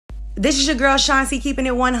This is your girl, Shanti, keeping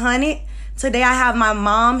it 100. Today I have my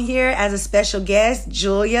mom here as a special guest,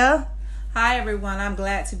 Julia. Hi, everyone. I'm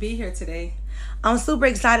glad to be here today. I'm super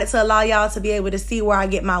excited to allow y'all to be able to see where I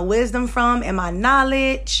get my wisdom from and my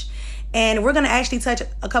knowledge. And we're going to actually touch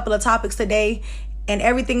a couple of topics today. And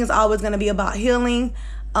everything is always going to be about healing.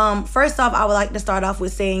 First off, I would like to start off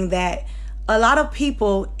with saying that a lot of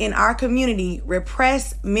people in our community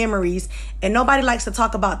repress memories, and nobody likes to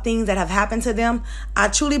talk about things that have happened to them. I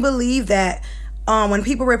truly believe that when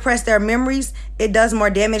people repress their memories, it does more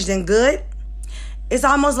damage than good. It's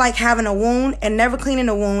almost like having a wound and never cleaning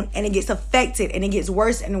the wound, and it gets affected and it gets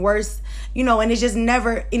worse and worse, and it's just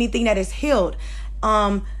never anything that is healed.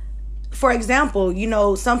 For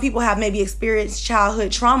example, some people have maybe experienced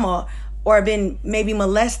childhood trauma or been maybe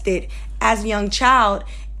molested as a young child.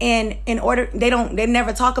 And they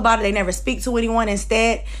never talk about it. They never speak to anyone.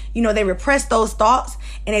 Instead, they repress those thoughts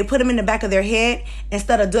and they put them in the back of their head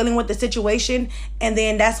instead of dealing with the situation. And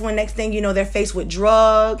then that's when next thing they're faced with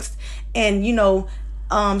drugs and,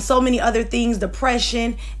 so many other things,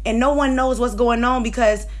 depression, and no one knows what's going on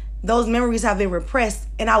because those memories have been repressed.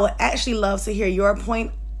 And I would actually love to hear your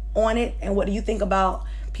point on it. And what do you think about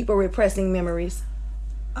people repressing memories?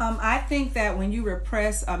 I think that when you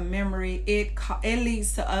repress a memory, it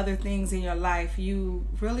leads to other things in your life. You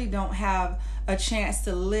really don't have a chance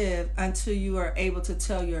to live until you are able to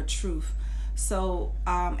tell your truth. So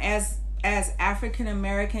as African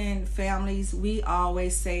American families, we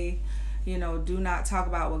always say, do not talk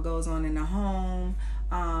about what goes on in the home.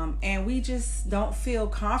 And we just don't feel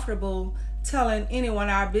comfortable telling anyone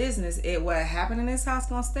our business. What happened in this house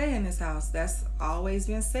gonna stay in this house. That's always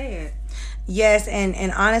been said. Yes,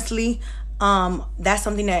 and honestly, that's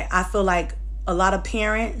something that I feel like a lot of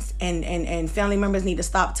parents and family members need to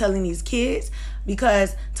stop telling these kids,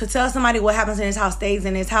 because to tell somebody what happens in this house stays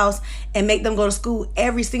in this house and make them go to school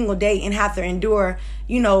every single day and have to endure,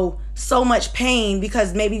 so much pain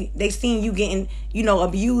because maybe they seen you getting,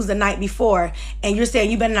 abused the night before, and you're saying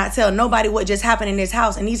you better not tell nobody what just happened in this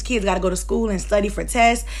house. And these kids got to go to school and study for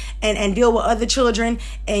tests and deal with other children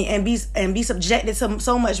and be subjected to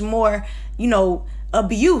so much more,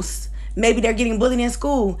 abuse. Maybe they're getting bullied in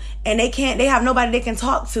school and they have nobody they can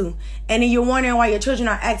talk to. And then you're wondering why your children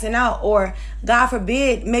are acting out, or God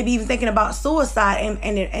forbid, maybe even thinking about suicide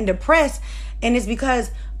and depressed. And it's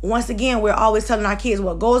because, once again, we're always telling our kids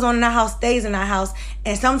what goes on in our house stays in our house.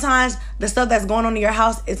 And sometimes the stuff that's going on in your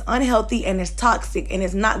house is unhealthy and it's toxic and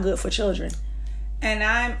it's not good for children. And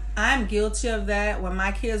I'm guilty of that. When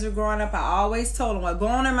my kids were growing up, I always told them, what goes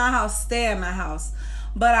on in my house, stay in my house.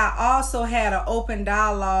 But I also had an open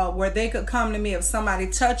dialogue where they could come to me if somebody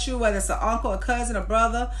touched you, whether it's an uncle, a cousin, a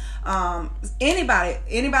brother, anybody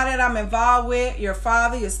that I'm involved with, your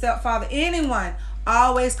father, your stepfather, anyone,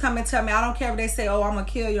 always come and tell me. I don't care if they say, oh, I'm going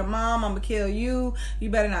to kill your mom, I'm going to kill you, you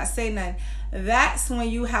better not say nothing. That's when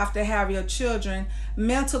you have to have your children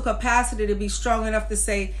mental capacity to be strong enough to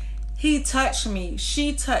say, he touched me,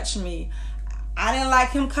 she touched me, I didn't like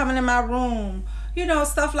him coming in my room.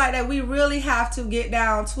 Stuff like that. We really have to get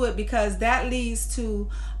down to it, because that leads to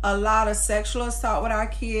a lot of sexual assault with our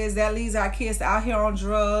kids. That leads our kids out here on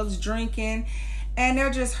drugs, drinking, and they're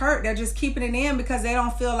just hurt. They're just keeping it in because they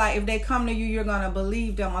don't feel like if they come to you, you're going to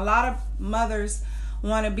believe them. A lot of mothers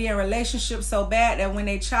want to be in relationships so bad that when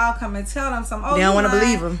their child come and tell them something, they don't want to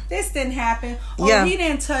believe them. This didn't happen. He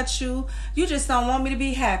didn't touch you. You just don't want me to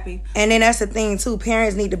be happy. And then that's the thing too.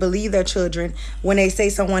 Parents need to believe their children when they say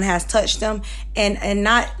someone has touched them, and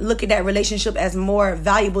not look at that relationship as more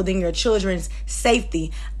valuable than your children's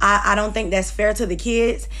safety. I don't think that's fair to the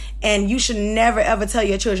kids, and you should never ever tell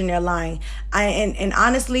your children they're lying. And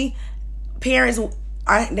honestly, parents,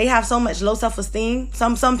 they have so much low self-esteem.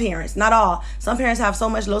 Some parents, not all. Some parents have so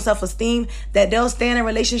much low self-esteem that they'll stay in a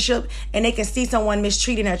relationship and they can see someone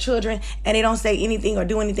mistreating their children and they don't say anything or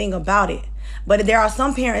do anything about it. But there are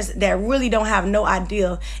some parents that really don't have no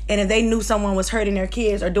idea. And if they knew someone was hurting their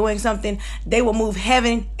kids or doing something, they will move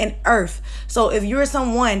heaven and earth. So if you're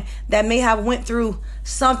someone that may have went through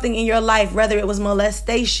something in your life, whether it was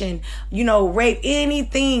molestation, rape,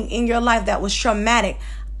 anything in your life that was traumatic,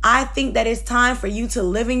 I think that it's time for you to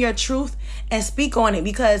live in your truth and speak on it,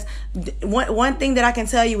 because one thing that I can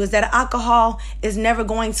tell you is that alcohol is never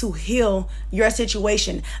going to heal your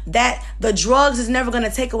situation. That the drugs is never going to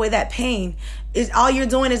take away that pain. Is all you're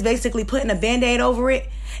doing is basically putting a Band-Aid over it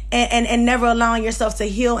and never allowing yourself to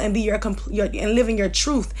heal and be and living your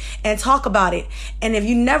truth and talk about it. And if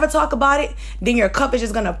you never talk about it, then your cup is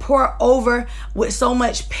just going to pour over with so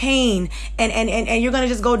much pain and you're going to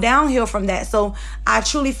just go downhill from that. So I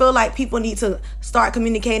truly feel like people need to start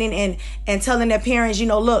communicating and telling their parents,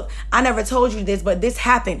 look, I never told you this, but this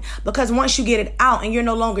happened. Because once you get it out and you're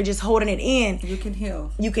no longer just holding it in, you can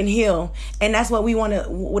heal. You can heal. And that's what we want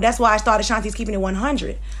to, that's why I started Shanti's Keeping It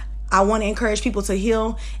 100. I want to encourage people to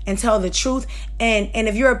heal and tell the truth. And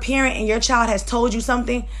if you're a parent and your child has told you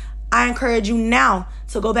something, I encourage you now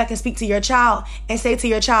to go back and speak to your child and say to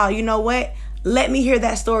your child, you know what? Let me hear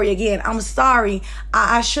that story again. I'm sorry.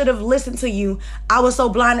 I should have listened to you. I was so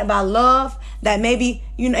blinded by love that maybe,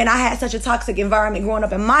 and I had such a toxic environment growing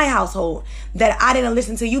up in my household that I didn't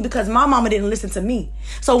listen to you because my mama didn't listen to me.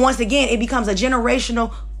 So once again, it becomes a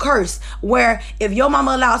generational curse where if your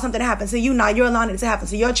mama allowed something to happen to you, now you're allowing it to happen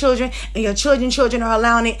to your children, and your children's children are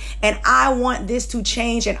allowing it. And I want this to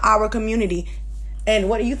change in our community. And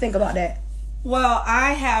what do you think about that? Well,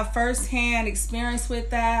 I have firsthand experience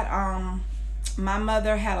with that. My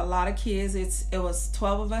mother had a lot of kids. It was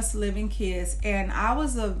 12 of us living kids, and I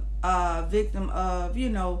was a victim of,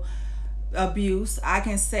 abuse. I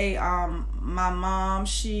can say my mom,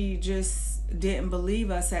 she just didn't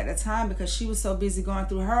believe us at the time because she was so busy going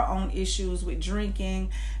through her own issues with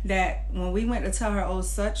drinking that when we went to tell her, oh,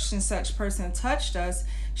 such and such person touched us,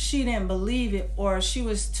 she didn't believe it, or she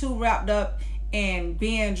was too wrapped up in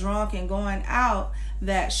being drunk and going out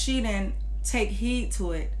that she didn't take heed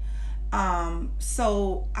to it.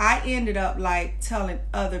 So I ended up telling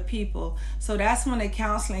other people. So that's when the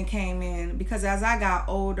counseling came in, because as I got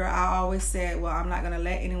older, I always said, well, I'm not going to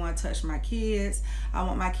let anyone touch my kids. I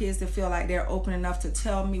want my kids to feel like they're open enough to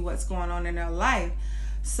tell me what's going on in their life.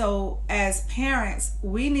 So as parents,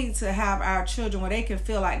 we need to have our children where they can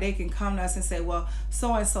feel like they can come to us and say, well,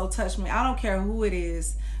 so-and-so touched me. I don't care who it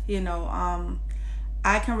is,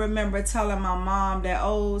 I can remember telling my mom that,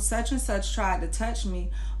 oh, such and such tried to touch me,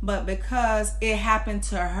 but because it happened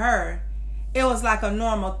to her, it was like a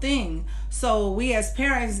normal thing. So we as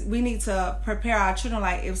parents, we need to prepare our children,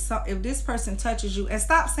 if this person touches you, and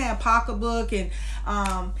stop saying pocketbook and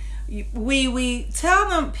we tell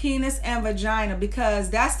them penis and vagina, because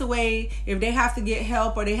that's the way, if they have to get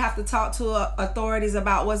help or they have to talk to authorities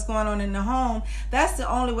about what's going on in the home, that's the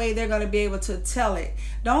only way they're going to be able to tell it.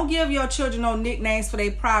 Don't give your children no nicknames for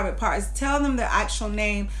their private parts. Tell them the actual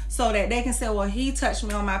name so that they can say, well, he touched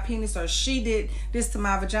me on my penis, or she did this to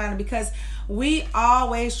my vagina, because we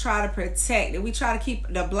always try to protect it. We try to keep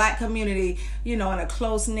the Black community, in a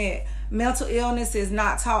close knit. Mental illness is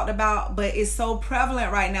not talked about, but it's so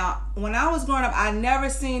prevalent right now. When I was growing up, I never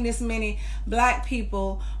seen this many Black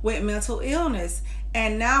people with mental illness.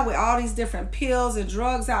 And now with all these different pills and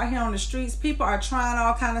drugs out here on the streets, people are trying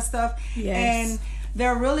all kind of stuff. Yes. And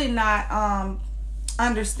they're really not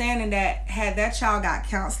understanding that had that child got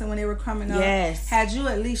counseling when they were coming up, yes, had you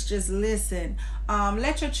at least just listen.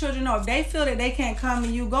 Let your children know if they feel that they can't come to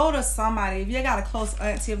you, go to somebody. If you got a close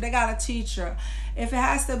auntie, if they got a teacher, if it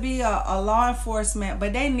has to be a law enforcement,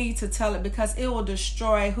 but they need to tell it, because it will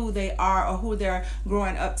destroy who they are or who they're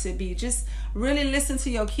growing up to be. Just really listen to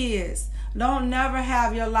your kids. Don't never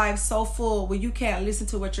have your life so full where you can't listen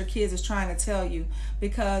to what your kids is trying to tell you,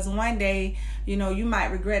 because one day, you might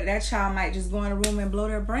regret it. That child might just go in a room and blow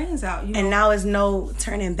their brains out. And now there's no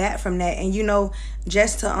turning back from that. And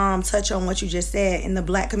just to touch on what you just said, in the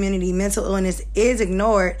Black community, mental illness is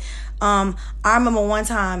ignored. I remember one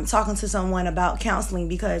time talking to someone about counseling,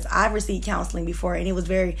 because I've received counseling before and it was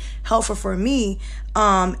very helpful for me.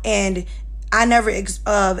 And I never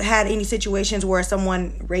had any situations where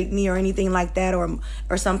someone raped me or anything like that,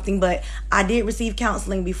 or something, but I did receive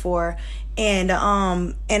counseling before. And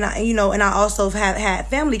I also have had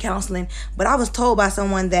family counseling, but I was told by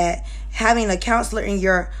someone that having a counselor in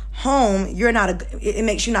your home, it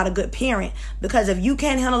makes you not a good parent, because if you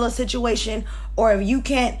can't handle a situation, or if you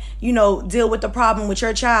can't, deal with the problem with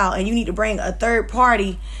your child, and you need to bring a third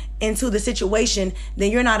party into the situation,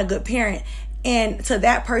 then you're not a good parent. And to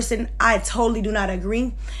that person, I totally do not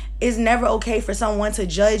agree. It's never okay for someone to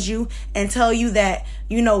judge you and tell you that,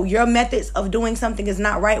 your methods of doing something is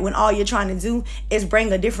not right, when all you're trying to do is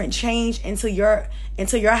bring a different change into your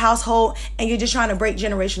household, and you're just trying to break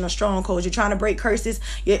generational strongholds. You're trying to break curses.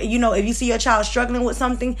 If you see your child struggling with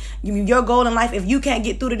something, your goal in life, if you can't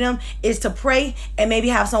get through to them, is to pray and maybe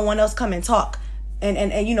have someone else come and talk.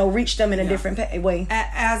 And reach them in a different way.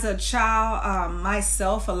 As a child,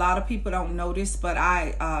 myself, a lot of people don't know this, but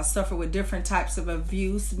I suffer with different types of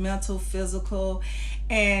abuse, mental, physical,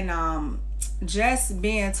 and just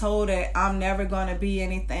being told that I'm never going to be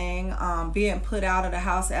anything, being put out of the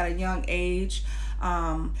house at a young age.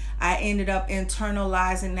 I ended up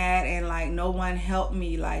internalizing that, and no one helped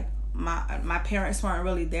me. My parents weren't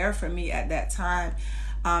really there for me at that time.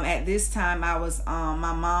 At this time, I was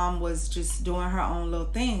my mom was just doing her own little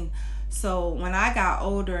thing. So when I got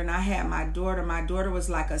older and I had my daughter was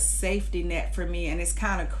like a safety net for me. And it's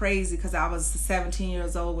kind of crazy because I was 17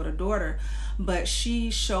 years old with a daughter, but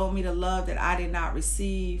she showed me the love that I did not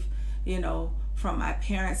receive, from my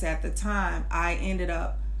parents at the time. I ended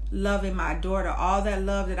up loving my daughter. All that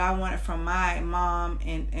love that I wanted from my mom,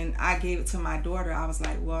 and I gave it to my daughter. I was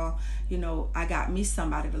like, well, I got me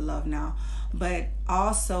somebody to love now. But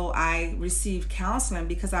also I received counseling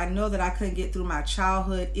because I know that I couldn't get through my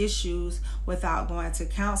childhood issues without going to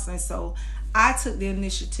counseling. So I took the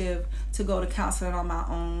initiative to go to counseling on my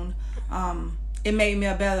own. It made me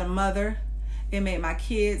a better mother. It made my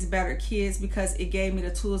kids better kids because it gave me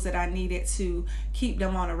the tools that I needed to keep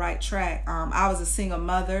them on the right track. I was a single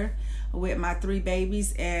mother with my 3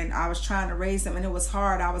 babies, and I was trying to raise them, and it was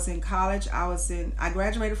hard. I was in college. I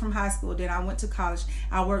graduated from high school, then I went to college.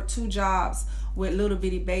 I worked 2 jobs with little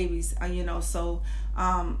bitty babies, so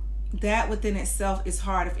that within itself is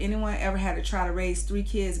hard. If anyone ever had to try to raise 3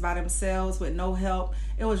 kids by themselves with no help,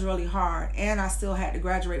 it was really hard. And I still had to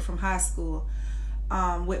graduate from high school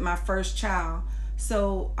with my first child.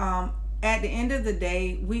 So at the end of the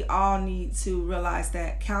day, we all need to realize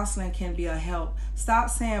that counseling can be a help.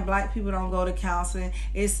 Stop saying Black people don't go to counseling.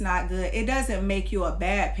 It's not good. It doesn't make you a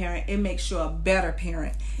bad parent. It makes you a better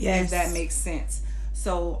parent, if that makes sense.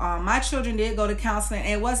 So my children did go to counseling,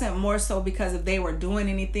 and it wasn't more so because if they were doing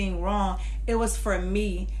anything wrong. It was for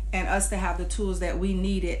me and us to have the tools that we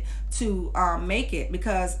needed to make it,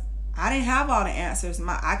 because I didn't have all the answers.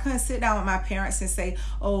 I couldn't sit down with my parents and say,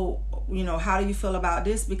 oh, how do you feel about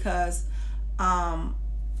this? Because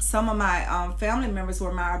some of my family members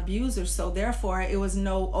were my abusers. So therefore, it was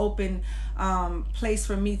no open place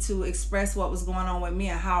for me to express what was going on with me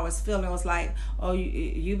and how I was feeling. It was like, oh,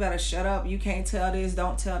 you better shut up. You can't tell this,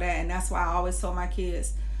 don't tell that. And that's why I always told my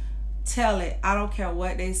kids, tell it. I don't care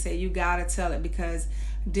what they say. You got to tell it, because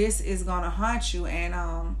this is going to haunt you. And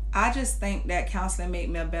I just think that counseling made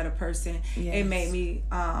me a better person. Yes. It made me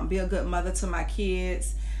be a good mother to my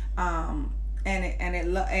kids. And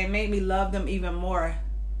it made me love them even more.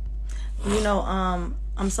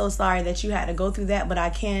 I'm so sorry that you had to go through that, but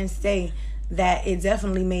I can say that it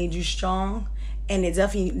definitely made you strong, and it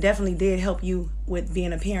definitely did help you with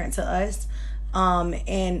being a parent to us.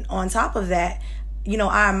 And on top of that,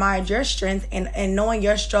 I admired your strength, and knowing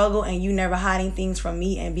your struggle and you never hiding things from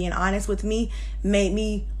me and being honest with me made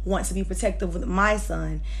me want to be protective with my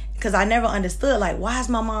son, because I never understood, like, why is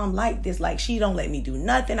my mom like this? Like, she don't let me do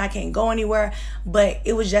nothing. I can't go anywhere. But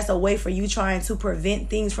it was just a way for you trying to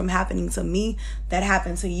prevent things from happening to me that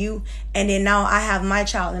happened to you. And then now I have my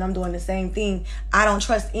child and I'm doing the same thing. I don't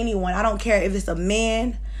trust anyone. I don't care if it's a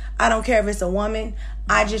man. I don't care if it's a woman.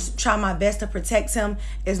 I just try my best to protect him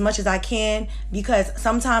as much as I can, because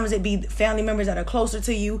sometimes it be family members that are closer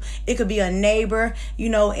to you. It could be a neighbor,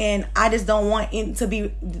 and I just don't want it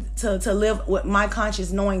to live with my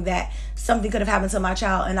conscience knowing that something could have happened to my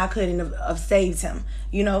child and I couldn't have saved him,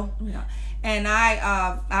 Yeah. And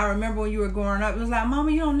I remember when you were growing up, it was like,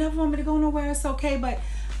 Mama, you don't never want me to go nowhere. It's okay. But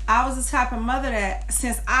I was the type of mother that,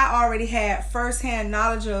 since I already had firsthand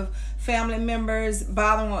knowledge of family members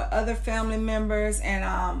bothering with other family members,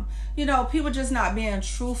 and people just not being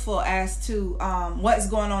truthful as to what's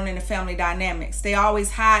going on in the family dynamics. They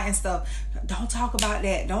always hide and stuff. Don't talk about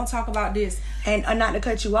that. Don't talk about this. And not to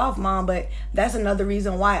cut you off, Mom, but that's another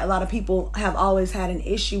reason why a lot of people have always had an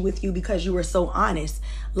issue with you, because you were so honest.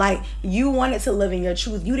 Like, you wanted to live in your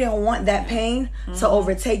truth. You didn't want that pain to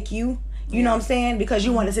overtake you. You know what I'm saying? Because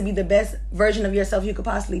you wanted to be the best version of yourself you could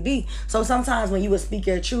possibly be. So sometimes when you would speak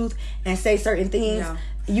your truth and say certain things,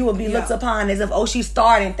 you would be looked upon as if, oh, she's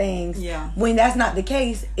starting things. Yeah. When that's not the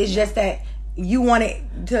case. It's just that you wanted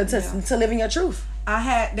to live in your truth.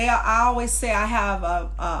 I always say I have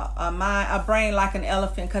a brain like an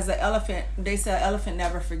elephant, because they say an elephant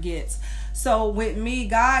never forgets. So with me,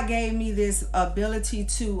 God gave me this ability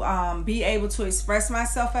to be able to express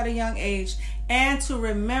myself at a young age and to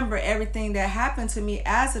remember everything that happened to me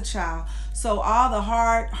as a child. So all the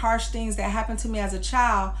harsh things that happened to me as a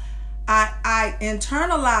child, I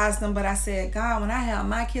internalized them, but I said, God, when I have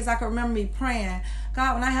my kids, I can remember me praying,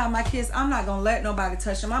 God, when I have my kids, I'm not going to let nobody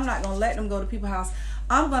touch them. I'm not going to let them go to people's house.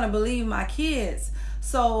 I'm going to believe my kids.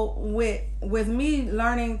 So with me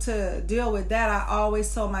learning to deal with that, I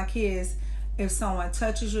always told my kids, if someone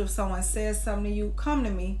touches you, if someone says something to you, come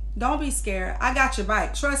to me. Don't be scared. I got your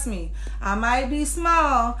back. Trust me. I might be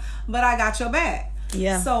small, but I got your back.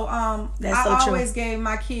 Yeah. So I always gave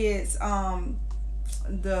my kids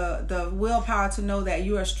the willpower to know that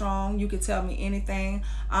you are strong. You can tell me anything.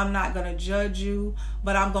 I'm not gonna judge you,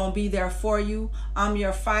 but I'm gonna be there for you. I'm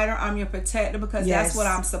your fighter. I'm your protector, because that's what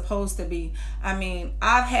I'm supposed to be. I mean,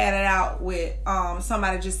 I've had it out with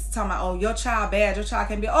somebody just talking about, oh, your child bad, your child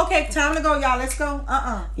can be okay. Time to go, y'all. Let's go.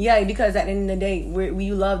 Yeah, because at the end of the day,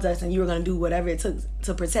 you loved us and you were gonna do whatever it took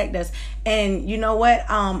to protect us. And you know what?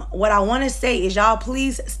 What I want to say is, y'all,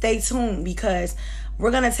 please stay tuned, because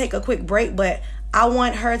we're gonna take a quick break, but I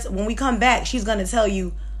want her to, when we come back, she's gonna tell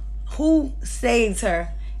you who saved her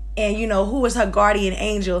and who was her guardian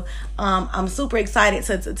angel. I'm super excited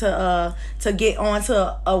to get onto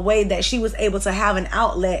a way that she was able to have an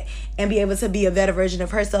outlet and be able to be a better version of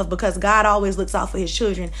herself, because God always looks out for his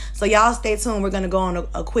children. So y'all stay tuned. We're gonna go on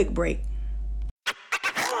a quick break.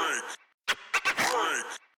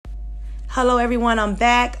 Hello everyone, I'm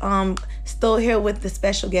back. Still here with the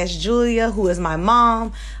special guest Julia, who is my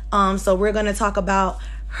mom. So we're gonna talk about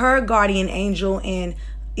her guardian angel, and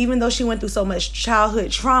even though she went through so much childhood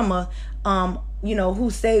trauma, who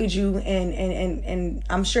saved you, and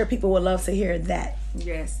I'm sure people would love to hear that.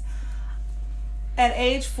 Yes. At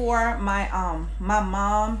age 4, my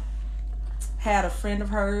mom had a friend of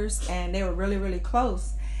hers, and they were really, really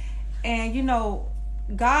close. And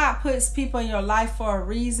God puts people in your life for a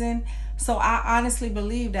reason. So I honestly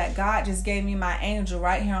believe that God just gave me my angel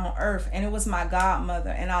right here on earth, and it was my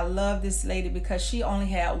godmother. And I love this lady because she only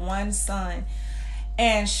had one son,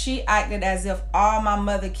 and she acted as if all my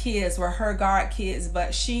mother kids were her guard kids,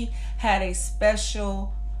 but she had a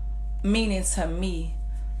special meaning to me.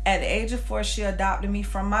 At the age of 4, she adopted me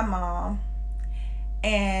from my mom,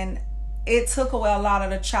 and it took away a lot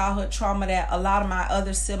of the childhood trauma that a lot of my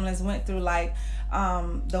other siblings went through, like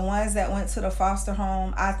the ones that went to the foster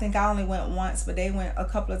home. I think I only went once, but they went a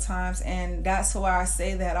couple of times, and that's why I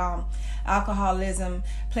say that alcoholism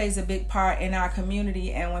plays a big part in our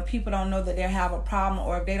community. And when people don't know that they have a problem,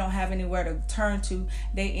 or if they don't have anywhere to turn to,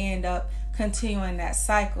 they end up continuing that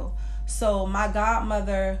cycle. So my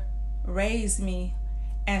godmother raised me,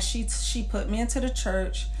 and she put me into the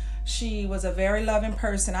church. She was a very loving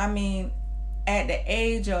person. I mean, at the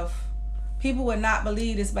age of, people would not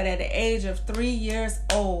believe this, but at the age of 3 years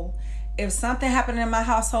old, if something happened in my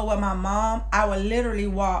household with my mom, I would literally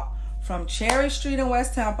walk from Cherry Street in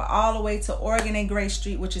West Tampa all the way to Oregon and Gray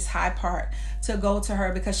Street, which is Hyde Park, to go to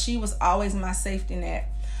her, because she was always my safety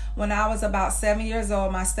net. When I was about 7 years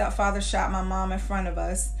old, my stepfather shot my mom in front of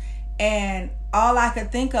us, and all I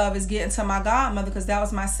could think of is getting to my godmother, because that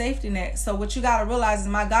was my safety net. So what you got to realize is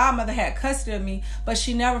my godmother had custody of me, but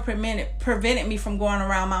she never prevented me from going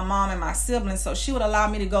around my mom and my siblings. So she would allow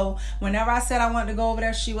me to go. Whenever I said I wanted to go over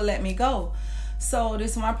there, she would let me go. So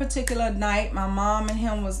this one particular night, my mom and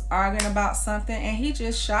him was arguing about something, and he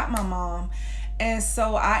just shot my mom. And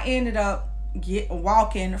so I ended up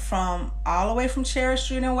walking from all the way from Cherry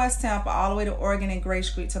Street in West Tampa all the way to Oregon and Gray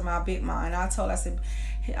Street to my big mom. And I told her, I said,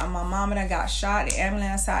 my mom and I got shot. The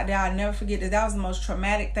ambulance out there. I'll never forget that. That was the most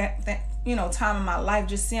traumatic time in my life,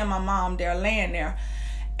 just seeing my mom there laying there.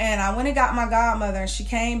 And I went and got my godmother, and she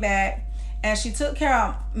came back, and she took care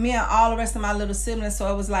of me and all the rest of my little siblings.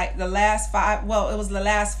 So it was like the last 5. Well, it was the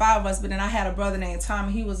last 5 of us, but then I had a brother named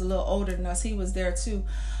Tommy. He was a little older than us. He was there too.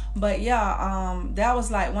 But yeah, that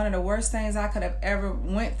was like one of the worst things I could have ever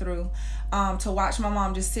went through, to watch my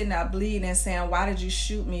mom just sitting there bleeding and saying, "Why did you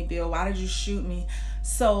shoot me, Bill? Why did you shoot me?"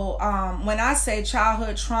 So when I say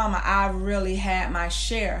childhood trauma, I really had my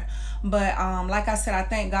share. But like I said, I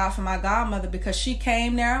thank God for my godmother, because she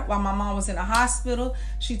came there while my mom was in the hospital.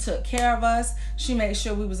 She took care of us. She made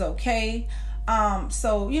sure we was okay.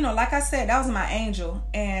 So, like I said, that was my angel.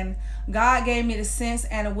 And God gave me the sense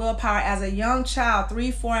and the willpower as a young child, 3,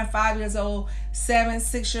 4, and 5 years old, 7,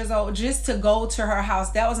 6 years old, just to go to her house.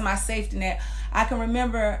 That was my safety net. I can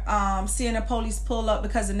remember seeing the police pull up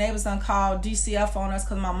because the neighbors done called DCF on us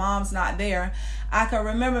because my mom's not there. I can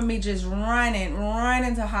remember me just running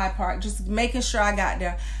to Hyde Park, just making sure I got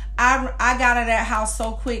there. I got out of that house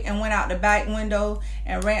so quick and went out the back window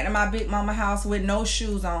and ran to my big mama house with no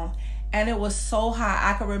shoes on. And it was so hot.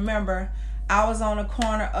 I can remember I was on the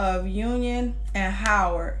corner of Union and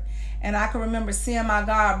Howard. And I can remember seeing my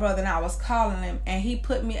god brother, and I was calling him. And he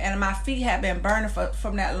put me, and my feet had been burning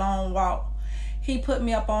from that long walk. He put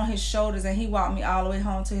me up on his shoulders, and he walked me all the way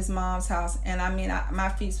home to his mom's house. And I mean, my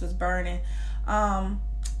feet was burning. And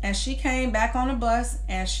she came back on the bus,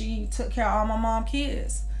 and she took care of all my mom's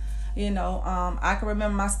kids. I can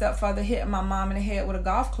remember my stepfather hitting my mom in the head with a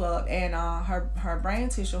golf club, and her brain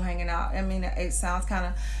tissue hanging out. I mean, it sounds kind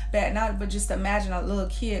of bad now, but just imagine a little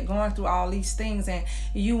kid going through all these things, and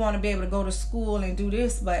you want to be able to go to school and do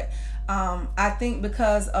this, but I think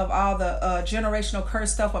because of all the generational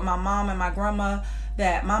curse stuff with my mom and my grandma,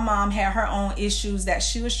 that my mom had her own issues that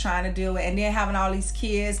she was trying to deal with, and then having all these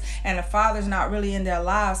kids and the father's not really in their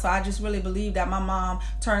lives. So I just really believe that my mom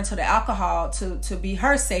turned to the alcohol to be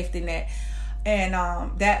her safety net, and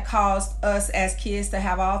that caused us as kids to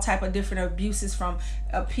have all type of different abuses from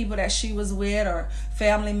people that she was with or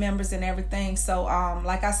family members and everything. So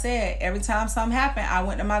like I said, every time something happened, I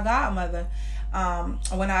went to my godmother.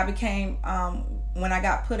 When I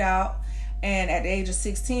got put out and at the age of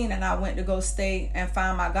 16, and I went to go stay and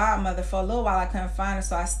find my godmother, for a little while I couldn't find her,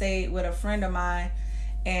 so I stayed with a friend of mine,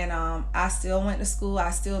 and I still went to school. I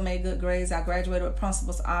still made good grades. I graduated with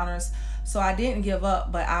principal's honors, so I didn't give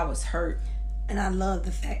up, but I was hurt. And I love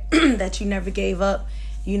the fact that you never gave up,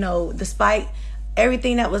 despite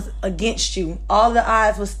everything that was against you. All the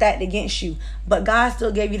odds were stacked against you, but God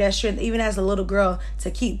still gave you that strength, even as a little girl,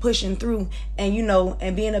 to keep pushing through and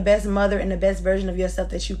and being the best mother and the best version of yourself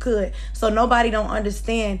that you could. So nobody don't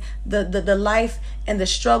understand the life and the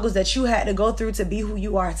struggles that you had to go through to be who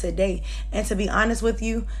you are today. And to be honest with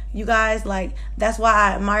you, you guys, that's why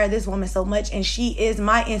I admire this woman so much, and she is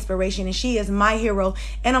my inspiration and she is my hero,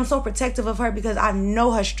 and I'm so protective of her because I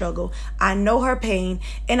know her struggle, I know her pain,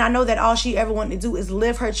 and I know that all she ever wanted to do is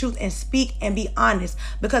live her truth and speak and be honest.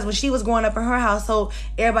 Because when she was growing up in her household,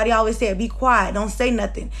 everybody always said, be quiet, don't say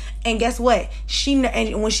nothing. And guess what?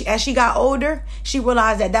 As she got older, she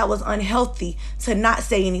realized that was unhealthy, to not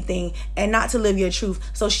say anything and not to live your truth.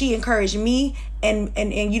 So she encouraged me and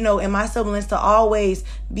my siblings to always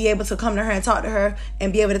be able to come to her and talk to her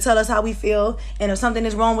and be able to tell us how we feel, and if something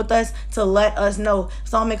is wrong with us, to let us know.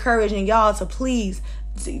 So I'm encouraging y'all to please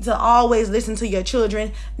to always listen to your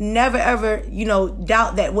children. Never ever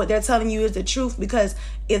doubt that what they're telling you is the truth, because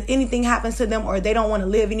if anything happens to them or they don't want to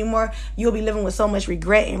live anymore, you'll be living with so much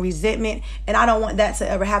regret and resentment, and I don't want that to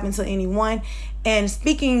ever happen to anyone. And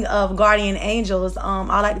speaking of guardian angels,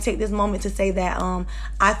 I like to take this moment to say that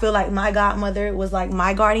I feel like my godmother was like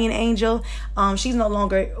my guardian angel. She's no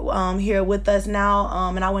longer here with us now,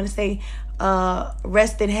 and I want to say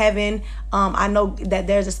rest in heaven. I know that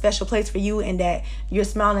there's a special place for you, and that you're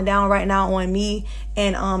smiling down right now on me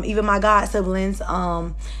and even my god siblings.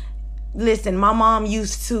 Listen, my mom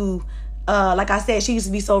used to like I said, she used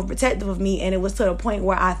to be so protective of me, and it was to the point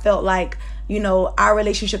where I felt like our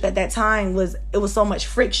relationship at that time was so much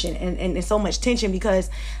friction and so much tension, because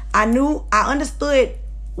I understood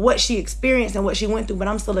what she experienced and what she went through, but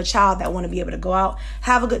I'm still a child that want to be able to go out,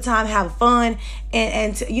 have a good time, have fun,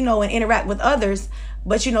 and interact with others.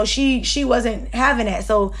 But she wasn't having that.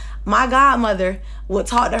 So my godmother would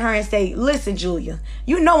talk to her and say, listen, Julia,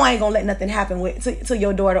 I ain't gonna let nothing happen to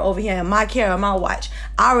your daughter over here in my care, on my watch.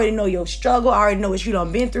 I already know your struggle. I already know what you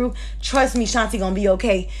done been through. Trust me, Shanti gonna be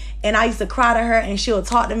okay. And I used to cry to her, and she'll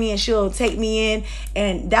talk to me, and she'll take me in.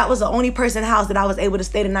 And that was the only person house that I was able to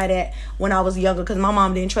stay the night at when I was younger, because my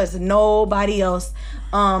mom didn't trust nobody else.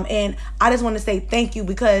 And I just want to say thank you,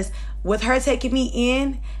 because with her taking me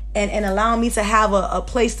in and allowing me to have a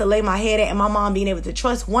place to lay my head at, and my mom being able to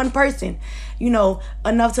trust one person,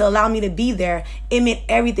 enough to allow me to be there, it meant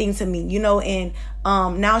everything to me, and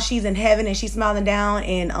now she's in heaven and she's smiling down,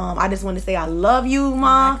 and I just want to say I love you,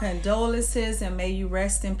 Mom. My condolences, and may you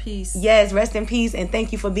rest in peace. Yes, rest in peace, and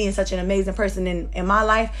thank you for being such an amazing person in my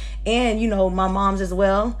life, and my mom's as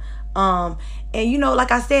well. And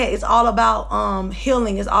like I said, it's all about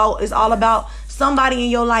healing. It's all about somebody in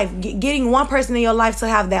your life, getting one person in your life to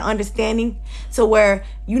have that understanding, to where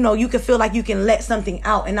you can feel like you can let something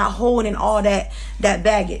out and not holding all that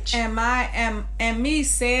baggage. And me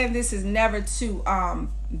saying this is never to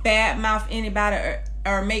bad mouth anybody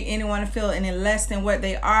or make anyone feel any less than what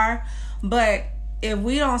they are, but if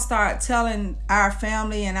we don't start telling our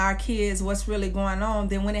family and our kids what's really going on,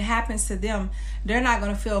 then when it happens to them, they're not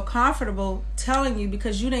going to feel comfortable telling you,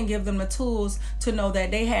 because you didn't give them the tools to know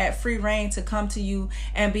that they had free reign to come to you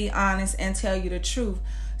and be honest and tell you the truth.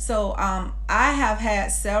 So I have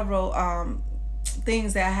had several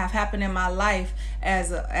things that have happened in my life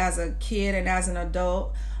as a kid and as an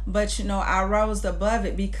adult. But I rose above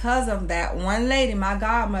it because of that one lady, my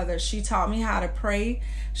godmother. She taught me how to pray.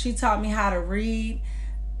 She taught me how to read.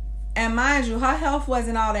 And mind you, her health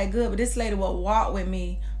wasn't all that good, but this lady would walk with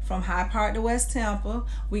me from Hyde Park to West Tampa.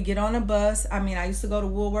 We get on the bus. I used to go to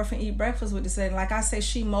Woolworth and eat breakfast with this lady. Like I say,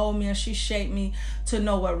 she molded me and she shaped me to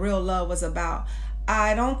know what real love was about.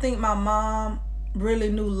 I don't think my mom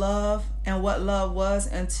really knew love and what love was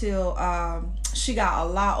until she got a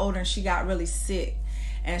lot older and she got really sick,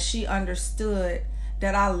 and she understood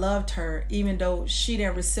that I loved her, even though she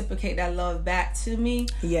didn't reciprocate that love back to me.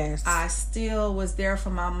 Yes, I still was there for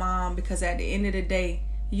my mom, because at the end of the day,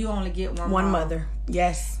 you only get one mother.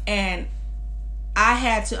 Yes. And I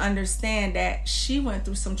had to understand that she went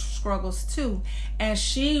through some struggles too, and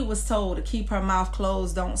she was told to keep her mouth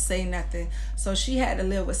closed, don't say nothing. So she had to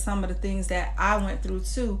live with some of the things that I went through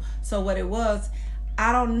too. So what it was,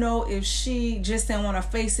 I don't know if she just didn't want to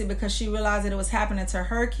face it because she realized that it was happening to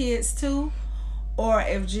her kids too, or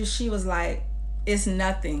if just she was like, it's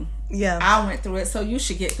nothing. Yeah, I went through it, so you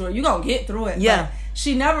should get through it. You're gonna get through it. Yeah. But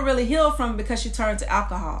she never really healed from it because she turned to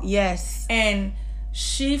alcohol. Yes. And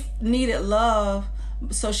she needed love,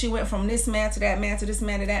 so she went from this man to that man to this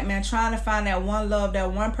man to that man, trying to find that one love,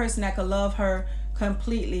 that one person that could love her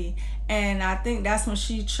completely. And I think that's when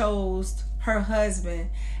she chose her husband.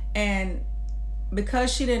 And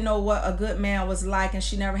because she didn't know what a good man was like, and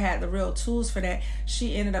she never had the real tools for that,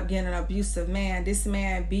 she ended up getting an abusive man. This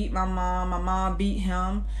man beat my mom beat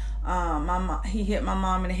him. He hit my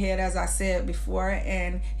mom in the head, as I said before,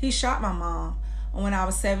 and he shot my mom when I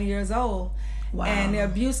was 7 years old. Wow. And the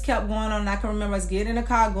abuse kept going on. And I can remember us getting in the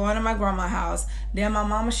car, going to my grandma's house. Then my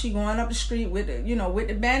mama, she going up the street with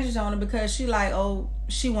the bandages on her, because she like, oh,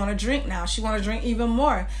 she want to drink now. She want to drink even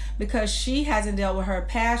more because she hasn't dealt with her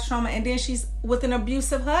past trauma. And then she's with an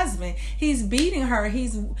abusive husband. He's beating her.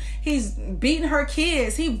 He's beating her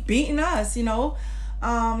kids. He beating us,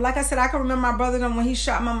 Like I said, I can remember my brother when he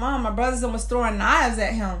shot my mom. My brothers was throwing knives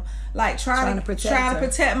at him, like trying to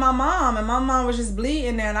protect my mom, and my mom was just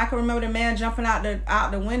bleeding there. And I can remember the man jumping out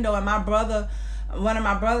the window, and one of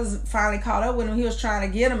my brothers finally caught up with him. He was trying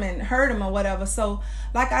to get him and hurt him or whatever. So,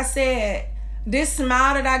 like I said, this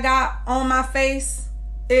smile that I got on my face,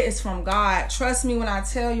 it is from God. Trust me when I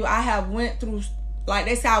tell you, I have went through, like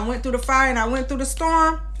they say, I went through the fire and I went through the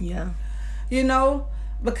storm. Yeah.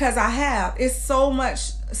 Because I have. It's so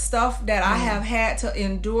much stuff that I have had to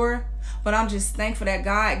endure, but I'm just thankful that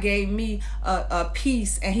God gave me a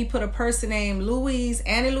peace, and he put a person named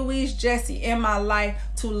Annie Louise Jesse in my life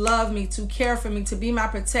to love me, to care for me, to be my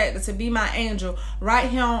protector, to be my angel right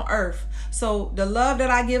here on earth. So the love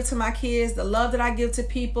that I give to my kids, the love that I give to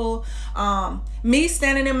people, me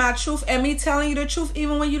standing in my truth and me telling you the truth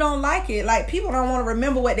even when you don't like it. Like, people don't want to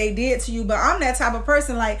remember what they did to you, but I'm that type of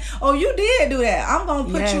person, like, oh, you did do that. I'm going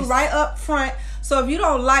to put you right up front. So if you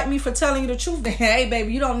don't like me for telling you the truth, then hey,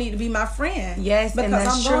 baby, you don't need to be my friend. Yes, because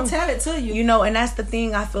I'm going to tell it to you. And that's the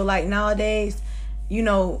thing I feel like nowadays,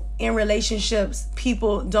 in relationships,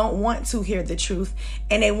 people don't want to hear the truth,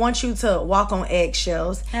 and they want you to walk on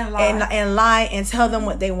eggshells and lie and tell them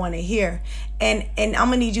what they want to hear. And I'm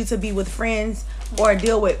gonna need you to be with friends or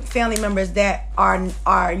deal with family members that are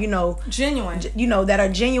genuine, that are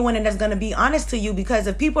genuine, and that's gonna be honest to you. Because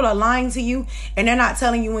if people are lying to you and they're not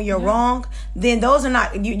telling you when you're wrong, then those are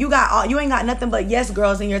not you ain't got nothing but yes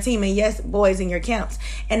girls in your team and yes boys in your camps,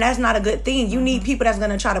 and that's not a good thing. You need people that's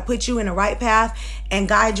gonna try to put you in the right path and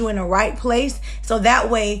guide you in the right place, so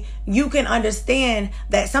that way you can understand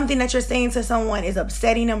that something that you're saying to someone is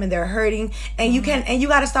upsetting them and they're hurting, and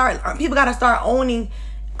people gotta start owning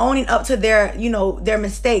up to their their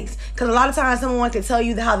mistakes. Because a lot of times someone can tell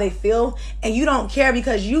you how they feel and you don't care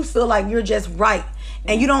because you feel like you're just right,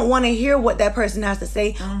 and you don't want to hear what that person has to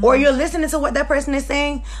say, or you're listening to what that person is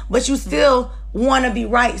saying, but you still want to be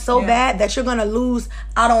right so bad that you're gonna lose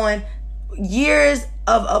out on years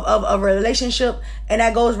of a relationship, and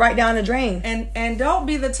that goes right down the drain. And don't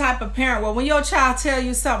be the type of parent where when your child tell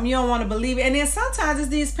you something, you don't want to believe it. And then sometimes it's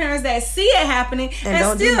these parents that see it happening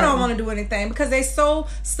and still don't want to do anything because they so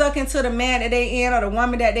stuck into the man that they in or the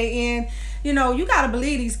woman that they in. You got to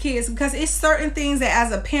believe these kids, because it's certain things that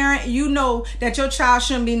as a parent, that your child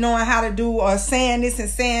shouldn't be knowing how to do, or saying this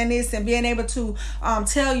and being able to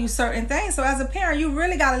tell you certain things. So as a parent, you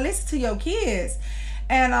really got to listen to your kids.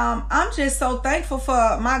 And I'm just so thankful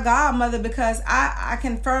for my godmother, because I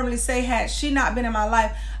can firmly say, had she not been in my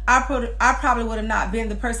life, I probably would have not been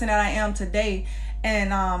the person that I am today.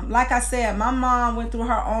 And like I said, my mom went through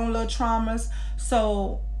her own little traumas.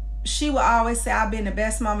 So she would always say, I've been the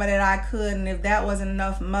best mama that I could. And if that wasn't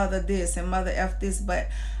enough, mother this and mother F this. But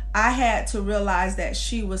I had to realize that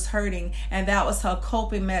she was hurting, and that was her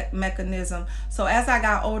coping mechanism. So as I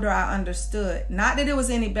got older, I understood. Not that it was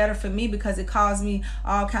any better for me, because it caused me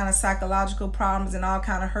all kind of psychological problems and all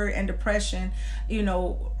kind of hurt and depression,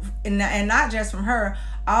 and not just from her.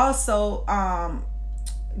 Also,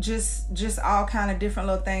 just all kind of different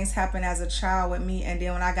little things happened as a child with me. And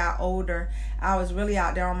then when I got older, I was really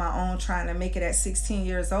out there on my own trying to make it. At 16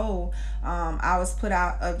 years old, I was put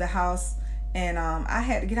out of the house, and I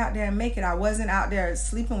had to get out there and make it. I wasn't out there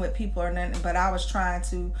sleeping with people or nothing, but I was trying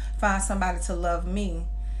to find somebody to love me.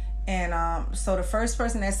 And so the first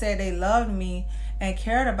person that said they loved me and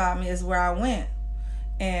cared about me is where I went.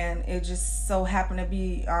 And it just so happened to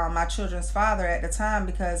be my children's father at the time,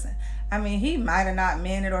 because I mean, he might have not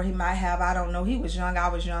meant it, or he might have, I don't know. He was young, I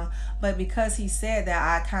was young. But because he said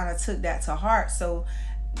that, I kind of took that to heart. So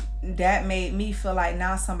that made me feel like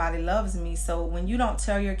now somebody loves me. So when you don't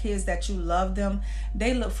tell your kids that you love them,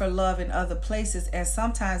 they look for love in other places, and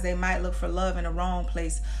sometimes they might look for love in the wrong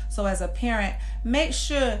place. So as a parent, make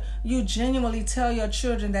sure you genuinely tell your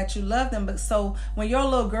children that you love them. But so when your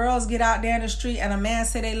little girls get out there in the street and a man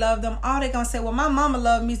say they love them, all they gonna say, well, my mama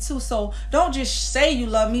loved me too. So don't just say you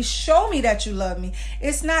love me, show me that you love me.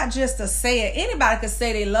 It's not just to say it. Anybody could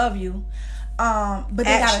say they love you, but they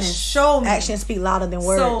gotta show me. Actions speak louder than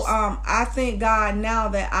words. So I thank God now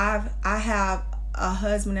that I have a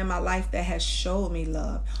husband in my life that has showed me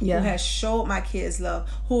love, who has showed my kids love,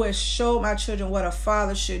 who has showed my children what a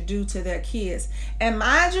father should do to their kids. And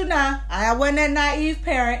mind you now, I wasn't that naive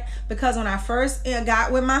parent, because when I first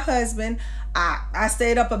got with my husband, I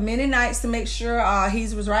stayed up many nights to make sure he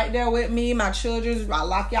was right there with me, my children. I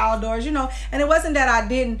lock y'all doors, and it wasn't that I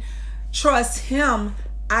didn't trust him.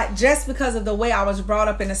 Just because of the way I was brought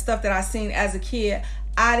up and the stuff that I seen as a kid,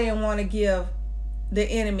 I didn't want to give the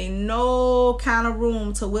enemy no kind of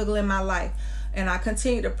room to wiggle in my life. And I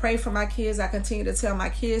continue to pray for my kids. I continue to tell my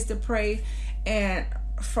kids to pray. And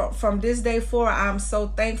from this day forward, I'm so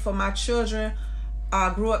thankful. My children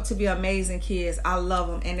grew up to be amazing kids. I love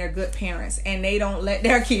them, and they're good parents, and they don't let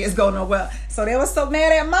their kids go nowhere. So they were so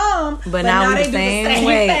mad at mom, but now we the same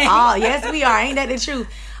way. Oh, yes, we are. Ain't that the truth?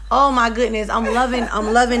 Oh my goodness, I'm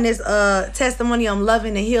loving this testimony. I'm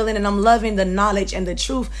loving the healing, and I'm loving the knowledge and the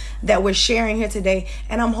truth that we're sharing here today.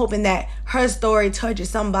 And I'm hoping that her story touches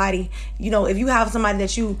somebody. If you have somebody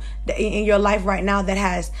that you in your life right now that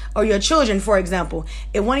has, or your children, for example,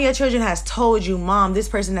 if one of your children has told you, Mom, this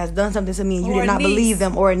person has done something to me, and you did not believe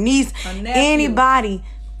them, or a niece, anybody,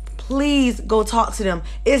 please go talk to them.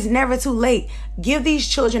 It's never too late. Give these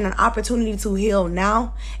children an opportunity to heal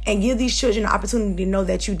now, and give these children an opportunity to know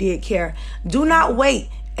that you did care. Do not wait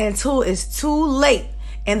until it's too late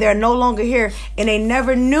and they're no longer here and they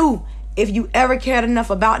never knew if you ever cared enough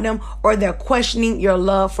about them, or they're questioning your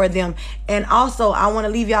love for them. And also, I want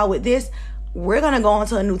to leave y'all with this. We're going to go on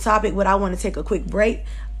to a new topic, but I want to take a quick break.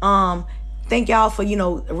 Thank y'all for,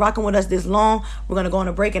 rocking with us this long. We're going to go on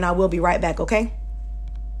a break, and I will be right back, okay?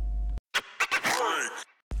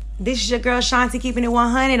 This is your girl Shanti, keeping it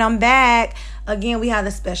 100. I'm back. Again, we have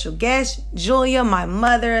a special guest, Julia, my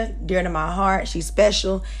mother, dear to my heart. She's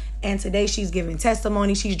special. And today she's giving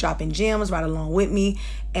testimony. She's dropping gems right along with me.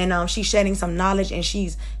 And she's shedding some knowledge, and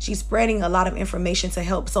she's spreading a lot of information to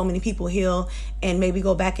help so many people heal, and maybe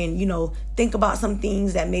go back and, think about some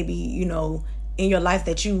things that maybe, in your life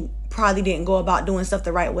that you probably didn't go about doing stuff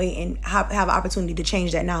the right way, and have an opportunity to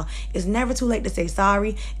change that now. It's never too late to say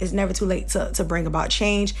sorry. It's never too late to bring about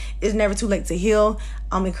change. It's never too late to heal.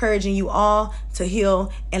 I'm encouraging you all to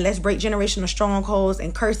heal, and let's break generational strongholds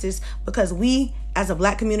and curses, because we as a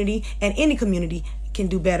Black community and any community can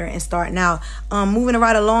do better and start now. Moving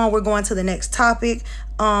right along, we're going to the next topic.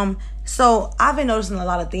 So I've been noticing a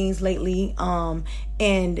lot of things lately, and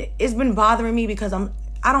it's been bothering me because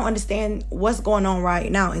I don't understand what's going on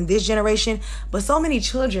right now in this generation, but so many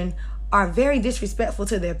children are very disrespectful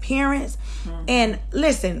to their parents. Mm-hmm. And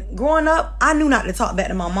listen, growing up, I knew not to talk back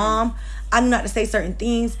to my mom. I knew not to say certain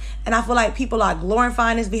things. And I feel like people are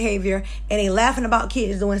glorifying this behavior, and they laughing about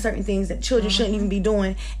kids doing certain things that children shouldn't even be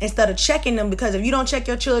doing, instead of checking them. Because if you don't check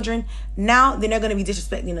your children now, then they're going to be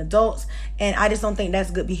disrespecting adults. And I just don't think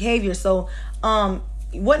that's good behavior. So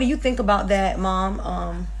what do you think about that,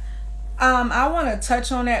 Mom? I want to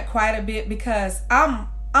touch on that quite a bit, because I'm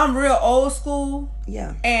real old school.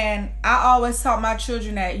 Yeah. And I always taught my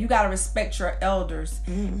children that you got to respect your elders.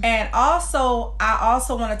 Mm-hmm. And also, I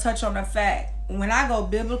also want to touch on the fact, when I go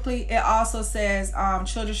biblically, it also says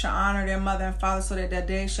children shall honor their mother and father, so that their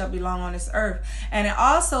days shall be long on this earth. And it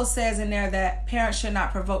also says in there that parents should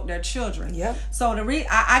not provoke their children. Yep. So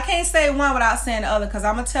I can't say one without saying the other, because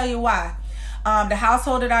I'm going to tell you why. The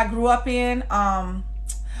household that I grew up in,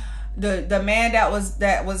 the man that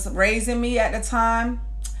was raising me at the time,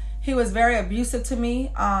 he was very abusive to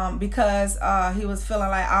me, because he was feeling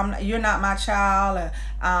like you're not my child,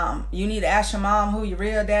 and you need to ask your mom who your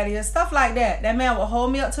real daddy is, stuff like that. That man will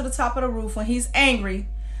hold me up to the top of the roof when he's angry,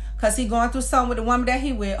 because he going through something with the woman that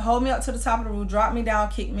he with, hold me up to the top of the roof, drop me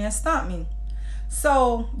down, kick me, and stomp me.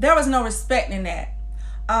 So there was no respect in that.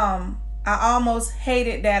 I almost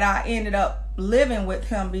hated that I ended up living with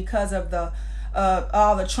him because of the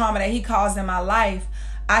all the trauma that he caused in my life.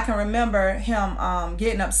 I can remember him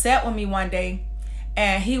getting upset with me one day,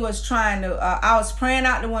 and he was trying to, I was praying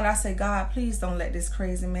out the window. I said, God, please don't let this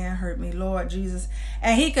crazy man hurt me, Lord Jesus.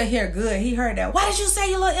 And he could hear good. He heard that. What did you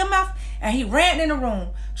say, you little MF? And he ran in the room,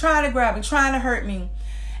 trying to grab me, trying to hurt me.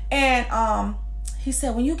 And he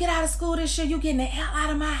said, when you get out of school this year, you getting the hell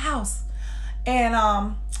out of my house.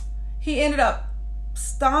 And he ended up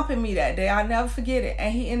stomping me that day. I'll never forget it.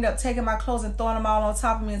 And he ended up taking my clothes and throwing them all on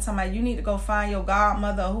top of me and telling me, you need to go find your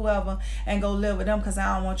godmother or whoever and go live with them, because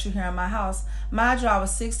I don't want you here in my house. Mind you, I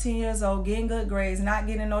was 16 years old, getting good grades, not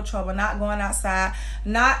getting in no trouble, not going outside,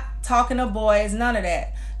 not talking to boys, none of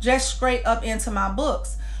that. Just straight up into my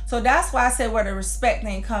books. So that's why I said where the respect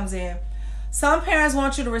thing comes in. Some parents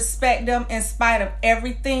want you to respect them in spite of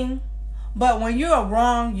everything, but when you're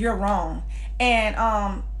wrong, you're wrong. And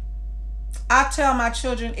I tell my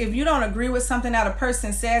children, if you don't agree with something that a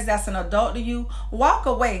person says that's an adult to you, walk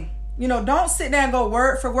away. You know, don't sit there and go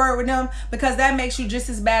word for word with them, because that makes you just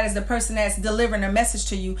as bad as the person that's delivering the message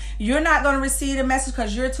to you. You're not going to receive the message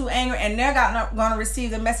because you're too angry, and they're not going to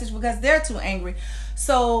receive the message because they're too angry.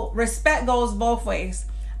 So respect goes both ways.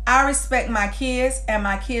 I respect my kids, and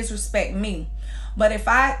my kids respect me. But if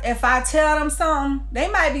I tell them something, they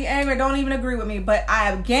might be angry, don't even agree with me, but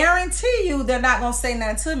I guarantee you they're not going to say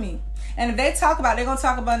nothing to me. And if they talk about it, they're going to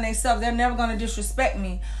talk about themselves. They're never going to disrespect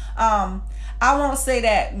me. I won't say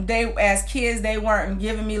that they, as kids, they weren't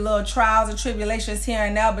giving me little trials and tribulations here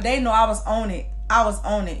and there, but they know I was on it. I was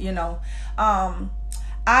on it, you know.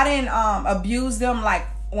 I didn't abuse them. Like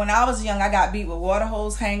when I was young, I got beat with water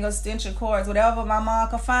hose, hangers, extension cords, whatever my mom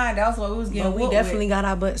could find. That's what we was getting. But we definitely got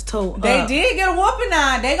our butts told. They did get a whooping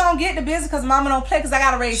on. They gonna get the business because mama don't play, because I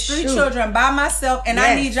gotta raise 3 children by myself, and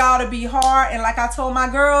I need y'all to be hard. And like I told my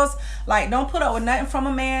girls, like, don't put up with nothing from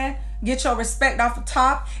a man. Get your respect off the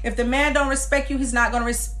top. If the man don't respect you, he's not gonna.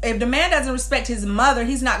 If the man doesn't respect his mother,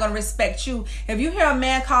 he's not gonna respect you. If you hear a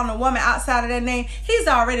man calling a woman outside of their name, he's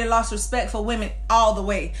already lost respect for women all the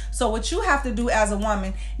way. So what you have to do as a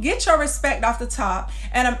woman, get your respect off the top.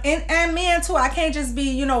 And men too. I can't just be,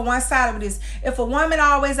 you know, one sided with this. If a woman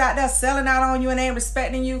always out there selling out on you and ain't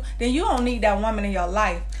respecting you, then you don't need that woman in your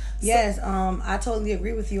life. Yes, I totally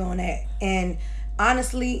agree with you on that. And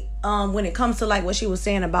honestly, when it comes to like what she was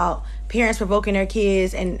saying about parents provoking their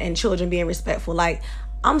kids and children being respectful, like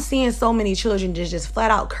I'm seeing so many children just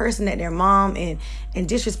flat out cursing at their mom and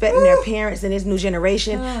disrespecting their parents in this new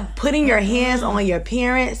generation, putting your hands on your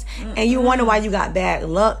parents, and you wonder why you got bad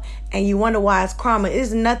luck, and you wonder why it's karma.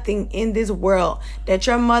 There's nothing in this world that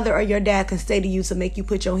your mother or your dad can say to you to make you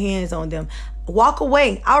put your hands on them. Walk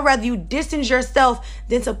away. I'd rather you distance yourself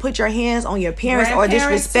than to put your hands on your parents or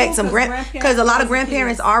disrespect some because a lot of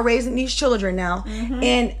grandparents are raising these children now,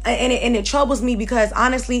 and it troubles me because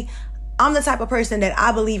honestly, I'm the type of person that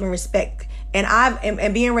I believe in respect,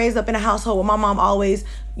 and being raised up in a household where my mom always,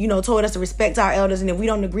 you know, told us to respect our elders, and if we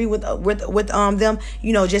don't agree with them,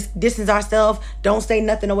 you know, just distance ourselves, don't say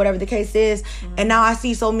nothing or whatever the case is. And now I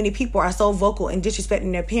see so many people are so vocal in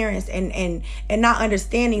disrespecting their parents and not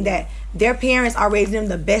understanding that their parents are raising them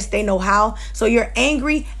the best they know how. So you're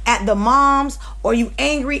angry at the moms or you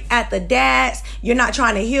angry at the dads. You're not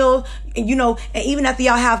trying to heal, you know, and even after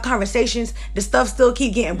y'all have conversations, the stuff still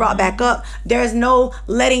keep getting brought back up. There's no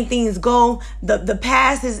letting things go. The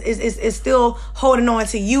past is still holding on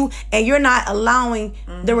to you, and you're not allowing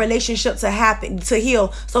the relationship to happen, to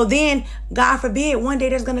heal. So then, God forbid, one day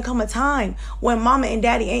there's gonna come a time when mama and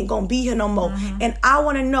daddy ain't gonna be here no more. And I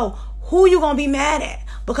want to know who you gonna be mad at,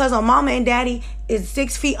 because when mama and daddy is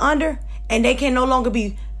 6 feet under and they can no longer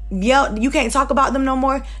be yelled, you can't talk about them no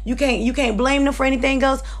more, you can't blame them for anything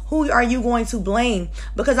else. Who are you going to blame?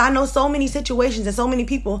 Because I know so many situations and so many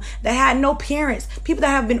people that had no parents, people that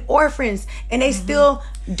have been orphans, and they still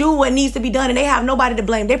do what needs to be done, and they have nobody to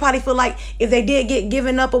blame. They probably feel like if they did get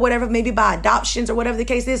given up or whatever, maybe by adoptions or whatever the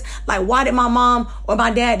case is, like, why did my mom or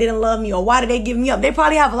my dad didn't love me, or why did they give me up? They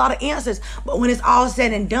probably have a lot of answers. But when it's all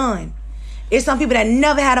said and done, it's some people that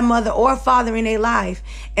never had a mother or a father in their life.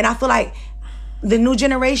 And I feel like the new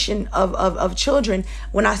generation of children,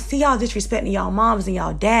 when I see y'all disrespecting y'all moms and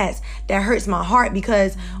y'all dads, that hurts my heart,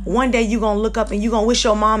 because one day you're going to look up and you're going to wish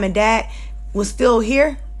your mom and dad was still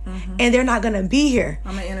here, and they're not going to be here.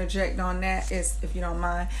 I'm going to interject on that, if you don't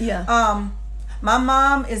mind. Yeah. My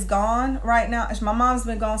mom is gone right now. My mom's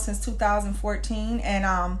been gone since 2014,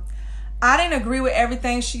 and I didn't agree with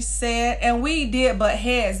everything she said, and we did butt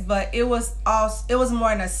heads, but it was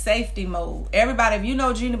more in a safety mode. Everybody, if you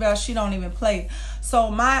know Gina Bell, she don't even play.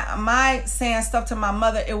 So my saying stuff to my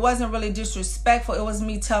mother, it wasn't really disrespectful. It was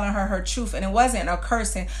me telling her truth, and it wasn't a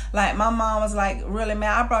cursing. Like, my mom was like, really,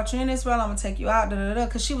 man, I brought you in this world, I'm gonna take you out,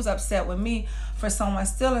 because she was upset with me for someone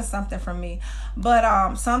stealing something from me.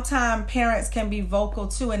 But sometimes parents can be vocal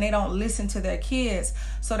too, and they don't listen to their kids.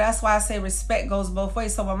 So that's why I say respect goes both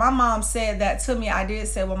ways. So when my mom said that to me, I did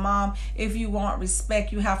say, well, Mom, if you want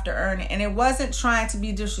respect, you have to earn it. And it wasn't trying to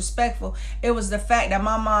be disrespectful. It was the fact that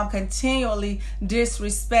my mom continually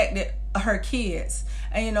disrespected her kids.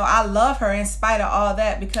 And, you know, I love her in spite of all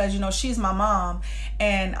that, because, you know, she's my mom.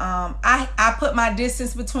 And I put my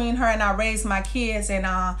distance between her, and I raised my kids, and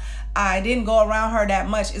I didn't go around her that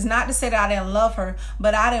much. It's not to say that I didn't love her,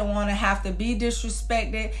 but I didn't want to have to be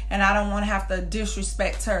disrespected, and I don't want to have to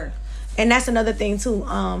disrespect her. And that's another thing too.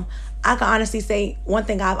 I can honestly say one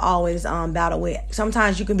thing I've always battled with.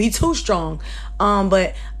 Sometimes you can be too strong.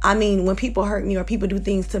 But I mean, when people hurt me or people do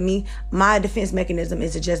things to me, my defense mechanism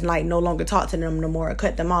is to just like no longer talk to them no more or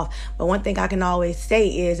cut them off. But one thing I can always say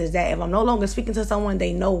is that if I'm no longer speaking to someone,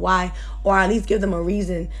 they know why, or at least give them a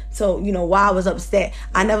reason to, you know, why I was upset.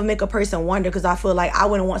 I never make a person wonder, because I feel like I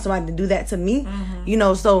wouldn't want somebody to do that to me. You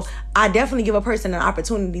know, so I definitely give a person an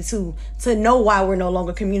opportunity to know why we're no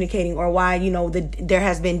longer communicating, or why, you know, there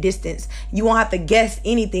has been distance. You won't have to guess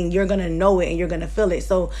anything. You're gonna know it and you're gonna feel it.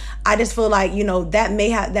 So I just feel like, you know, that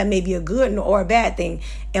may be a good or a bad thing.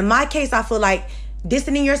 In my case, I feel like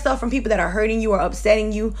distancing yourself from people that are hurting you or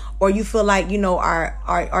upsetting you, or you feel like, you know,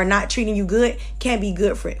 are not treating you good, can be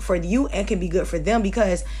good for you and can be good for them.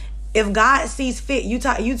 Because if God sees fit, you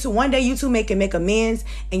two one day you two make amends,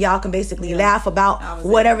 and y'all can basically laugh about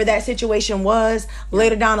whatever that situation was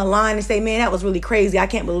later down the line and say, man, that was really crazy. I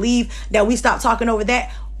can't believe that we stopped talking over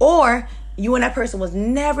that. Or you and that person was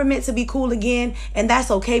never meant to be cool again, and that's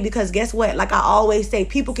okay, because guess what? Like I always say,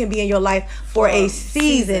 people can be in your life for a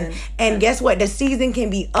season, and guess what? The season can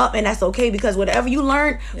be up, and that's okay, because whatever you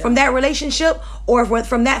learned from that relationship or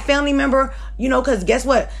from that family member, you know, because guess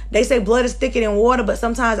what? They say blood is thicker than water, but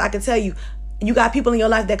sometimes I can tell you, you got people in your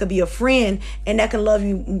life that could be a friend and that can love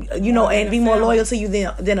you, you know, and be more loyal to you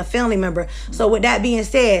than a family member. So with that being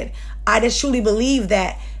said, I just truly believe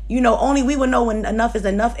that, you know, only we would know when enough is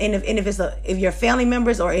enough. And if your family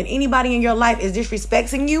members or anybody in your life is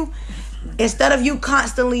disrespecting you, instead of you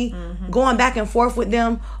constantly going back and forth with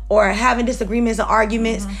them or having disagreements or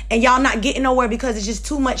arguments, and y'all not getting nowhere because it's just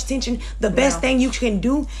too much tension, the best thing you can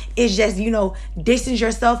do is just, you know, distance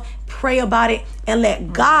yourself, pray about it, and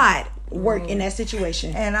let God work in that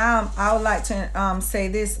situation. And I would like to say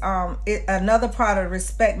this. Another part of the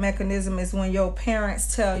respect mechanism is when your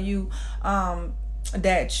parents tell you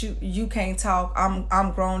that you can't talk.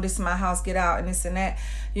 I'm grown. This is my house. Get out, and this and that.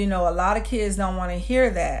 You know, a lot of kids don't want to hear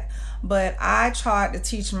that. But I tried to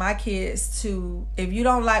teach my kids to, if you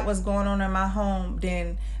don't like what's going on in my home,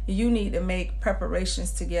 then you need to make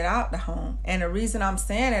preparations to get out the home. And the reason I'm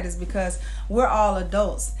saying that is because we're all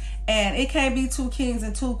adults. And it can't be two kings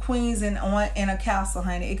and two queens in a castle,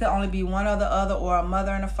 honey. It could only be one or the other, or a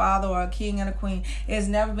mother and a father, or a king and a queen. It's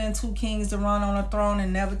never been two kings to run on a throne,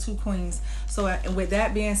 and never two queens. So with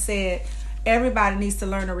that being said, everybody needs to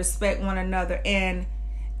learn to respect one another. And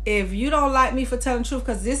if you don't like me for telling the truth,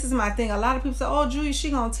 because this is my thing. A lot of people say, oh, Julia, she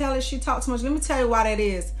gonna tell it. She talks too much. Let me tell you why that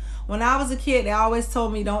is. When I was a kid, they always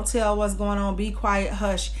told me, don't tell what's going on, be quiet,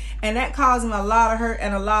 hush. And that caused me a lot of hurt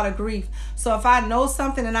and a lot of grief. So if I know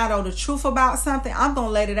something and I know the truth about something, I'm going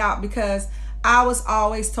to let it out, because I was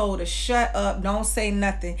always told to shut up, don't say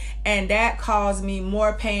nothing. And that caused me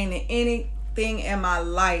more pain than anything in my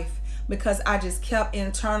life, because I just kept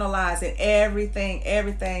internalizing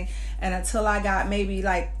everything. And until I got maybe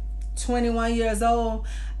like 21 years old,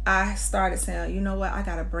 I started saying, you know what, I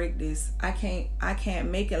gotta break this. I can't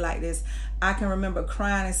make it like this. I can remember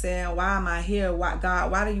crying and saying, why am I here? Why, God,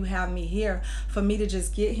 why do you have me here? For me to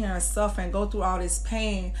just get here and suffer and go through all this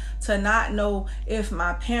pain, to not know if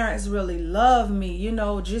my parents really love me, you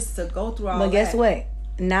know, just to go through all that. But guess what?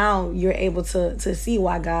 Now you're able to see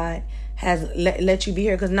why God has let you be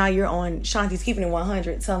here, because now you're on Shanti's Keeping It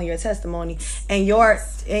 100, telling your testimony, and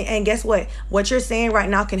and guess what you're saying right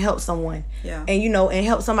now can help someone, and you know, and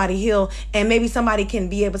help somebody heal, and maybe somebody can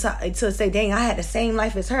be able to say, dang, I had the same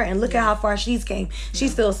life as her, and look at how far she's came.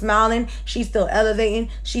 She's still smiling, she's still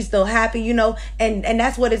elevating, she's still happy, you know, and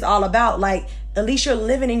that's what it's all about. Like, at least you're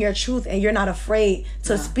living in your truth, and you're not afraid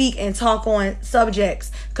to speak and talk on subjects,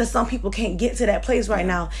 because some people can't get to that place right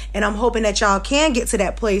now. And I'm hoping that y'all can get to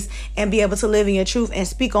that place and be able to live in your truth and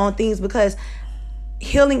speak on things, because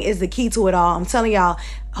healing is the key to it all. I'm telling y'all,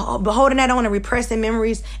 but holding that on and repressing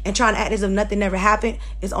memories and trying to act as if nothing never happened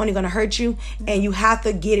is only going to hurt you. And you have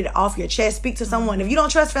to get it off your chest. Speak to someone. If you don't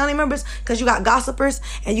trust family members because you got gossipers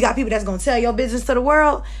and you got people that's going to tell your business to the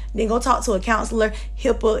world, then go talk to a counselor.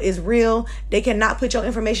 HIPAA is real. They cannot put your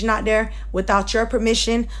information out there without your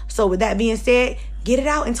permission. So with that being said, get it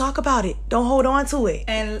out and talk about it. Don't hold on to it.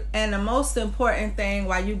 And the most important thing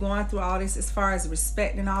while you're going through all this, as far as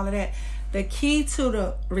respect and all of that, the key to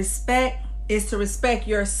the respect is to respect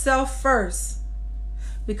yourself first.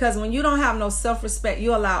 Because when you don't have no self-respect,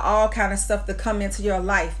 you allow all kind of stuff to come into your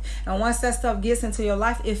life. And once that stuff gets into your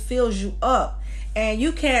life, it fills you up. And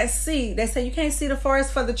you can't see. They say you can't see the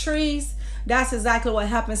forest for the trees. That's exactly what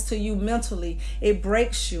happens to you mentally. It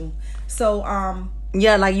breaks you. So,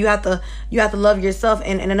 yeah, like you have to love yourself.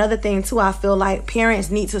 And another thing too, I feel like parents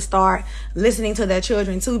need to start listening to their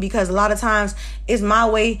children too, because a lot of times it's my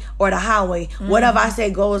way or the highway. Whatever I say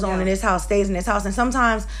goes on in this house stays in this house. And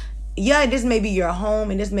sometimes, yeah, this may be your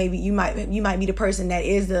home, and this may be you might be the person that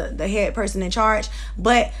is the head person in charge.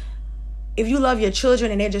 But if you love your children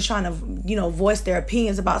and they're just trying to, voice their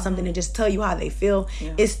opinions about something and just tell you how they feel,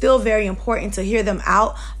 it's still very important to hear them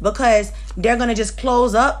out, because they're going to just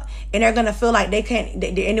close up and they're going to feel like they can't.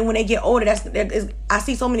 And then when they get older, I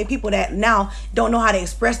see so many people that now don't know how to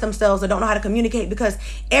express themselves or don't know how to communicate, because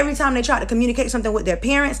every time they try to communicate something with their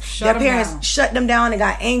parents, shut them down and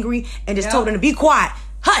got angry and just told them to be quiet.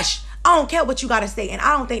 Hush. I don't care what you gotta say, and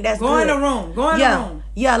I don't think that's Go good. in the room. Go in the room.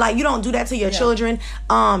 Yeah, like you don't do that to your children.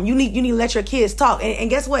 You need to let your kids talk. And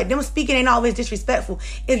guess what? Them speaking ain't always disrespectful.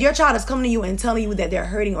 If your child is coming to you and telling you that they're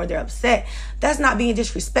hurting or they're upset, that's not being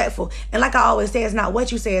disrespectful. And like I always say, it's not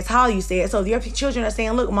what you say, it's how you say it. So if your children are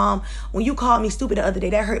saying, look, Mom, when you called me stupid the other day,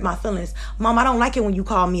 that hurt my feelings. Mom, I don't like it when you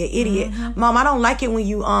call me an idiot. Mom, I don't like it when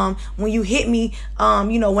you hit me,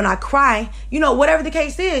 when I cry. Whatever the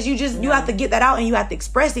case is, you have to get that out and you have to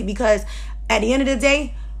express it, because at the end of the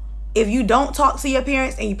day, if you don't talk to your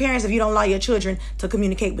parents, and your parents, if you don't allow your children to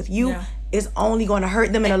communicate with you, it's only going to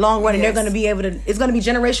hurt them in the long run, and they're going to be able to. It's going to be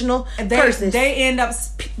generational curses. They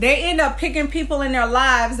end up picking people in their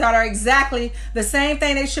lives that are exactly the same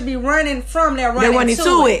thing they should be running from. They're running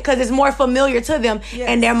to it because it's more familiar to them,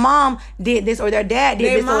 and their mom did this or their dad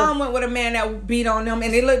did this. Their mom went with a man that beat on them,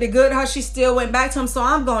 and they looked good. How she still went back to him, so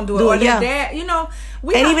I'm going to do it. Or their dad,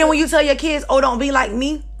 And even when you tell your kids, "Oh, don't be like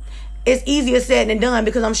me," it's easier said than done,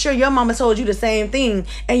 because I'm sure your mama told you the same thing,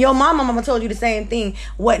 and your mama told you the same thing.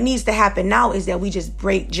 What needs to happen now is that we just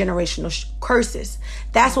break generational curses.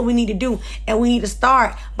 That's what we need to do, and we need to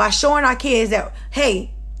start by showing our kids that, hey,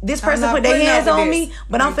 this person put their hands on me,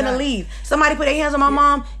 but I'm finna leave. Somebody put their hands on my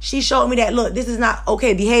mom. She showed me that, look, this is not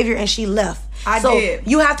okay behavior, and she left. So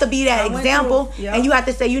you have to be that example, and you have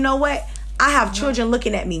to say, you know what? I have children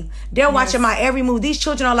looking at me. They're watching my every move. These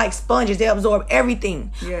children are like sponges. They absorb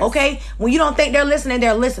everything. Okay? When you don't think they're listening,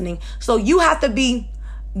 they're listening. So you have to be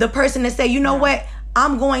the person to say, you know what?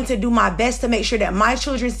 I'm going to do my best to make sure that my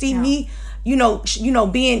children see me, being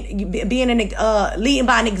leading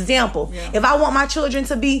by an example. If I want my children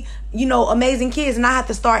to be, amazing kids, and I have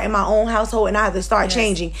to start in my own household, and I have to start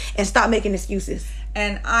changing and stop making excuses.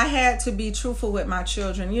 And I had to be truthful with my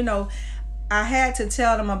children. I had to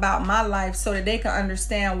tell them about my life so that they could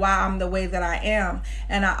understand why I'm the way that I am.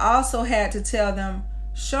 And I also had to tell them,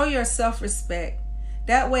 show your self-respect.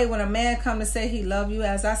 That way, when a man come to say he love you,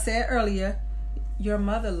 as I said earlier, your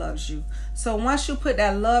mother loves you. So once you put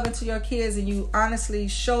that love into your kids and you honestly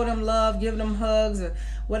show them love, give them hugs, or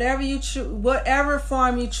whatever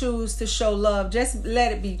form you choose to show love, just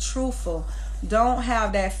let it be truthful. Don't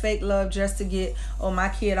have that fake love just to get, my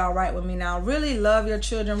kid all right with me now. Really love your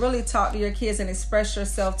children. Really talk to your kids and express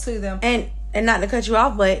yourself to them. And not to cut you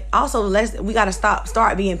off, but also we got to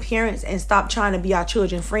start being parents and stop trying to be our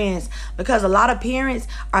children's friends, because a lot of parents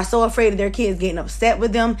are so afraid of their kids getting upset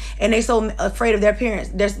with them, and they so afraid of their parents,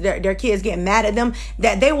 their kids getting mad at them,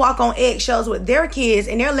 that they walk on eggshells with their kids,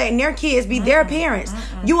 and they're letting their kids be their parents.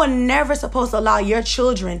 You are never supposed to allow your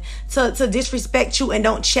children to disrespect you and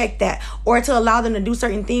don't check that, or to allow them to do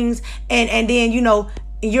certain things, and then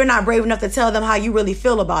you're not brave enough to tell them how you really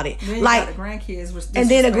feel about it. Then the grandkids and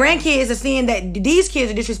then the grandkids are seeing that these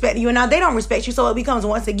kids are disrespecting you, and now they don't respect you, so it becomes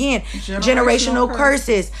once again generational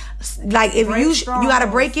curses. Like if you got to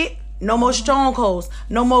break it. No more strongholds.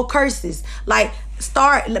 No more curses. Like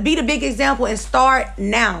be the big example and start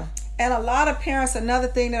now. And a lot of parents, another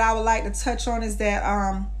thing that I would like to touch on is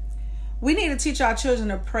that we need to teach our children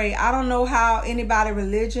to pray. I don't know how anybody's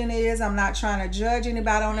religion is. I'm not trying to judge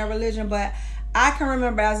anybody on their religion, but I can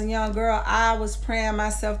remember as a young girl, I was praying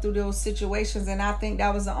myself through those situations, and I think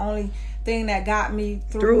that was the only thing that got me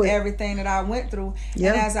through everything that I went through.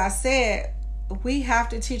 Yep. And as I said, we have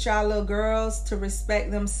to teach our little girls to respect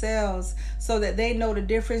themselves so that they know the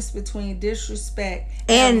difference between disrespect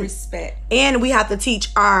and respect. And we have to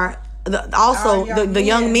teach the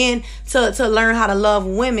young men to learn how to love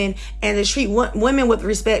women and to treat women with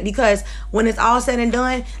respect, because when it's all said and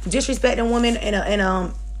done, disrespecting women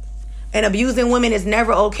and abusing women is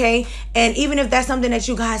never okay. And even if that's something that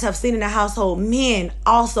you guys have seen in the household, men,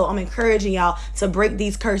 also, I'm encouraging y'all to break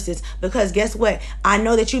these curses, because guess what? I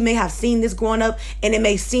know that you may have seen this growing up and it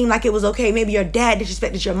may seem like it was okay. Maybe your dad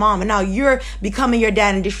disrespected your mom and now you're becoming your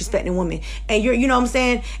dad and disrespecting women. And you know what I'm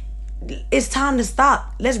saying? It's time to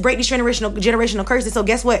stop. Let's break these generational curses. So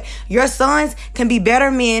guess what? Your sons can be better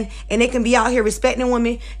men and they can be out here respecting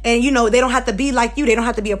women. And you know, they don't have to be like you. They don't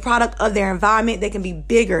have to be a product of their environment. They can be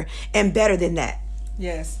bigger and better than that.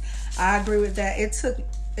 Yes, I agree with that. It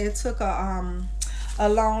took a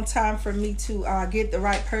long time for me to get the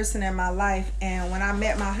right person in my life. And when I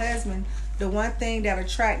met my husband, the one thing that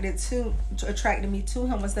attracted me to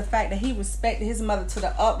him was the fact that he respected his mother to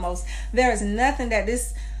the utmost. There is nothing that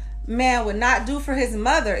this man would not do for his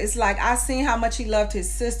mother. It's like I seen how much he loved his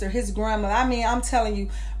sister, his grandmother. I mean, I'm telling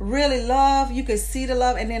you, really love. You could see the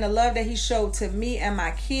love, and then the love that he showed to me and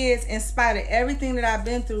my kids. In spite of everything that I've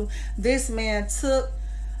been through, this man took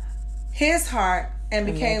his heart and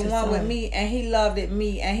became one with me, and he loved it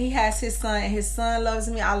me. And he has his son, and his son loves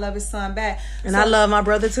me. I love his son back. And I love my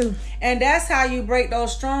brother too. And that's how you break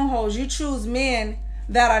those strongholds. You choose men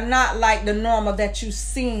that are not like the normal that you've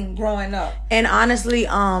seen growing up. And honestly,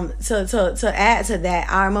 to add to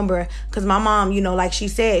that, I remember, because my mom, you know, like she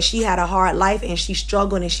said, she had a hard life and she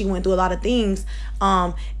struggled and she went through a lot of things.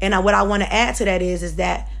 And what I want to add to that is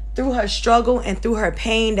that through her struggle and through her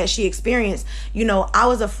pain that she experienced, you know, I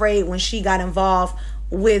was afraid when she got involved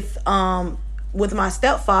with my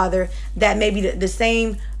stepfather that maybe the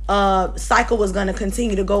same cycle was going to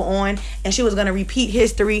continue to go on, and she was going to repeat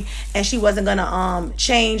history, and she wasn't going to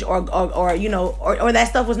change or that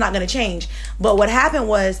stuff was not going to change. But what happened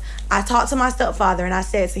was, I talked to my stepfather and I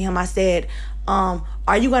said to him, I said,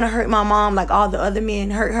 are you going to hurt my mom like all the other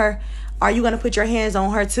men hurt her? Are you going to put your hands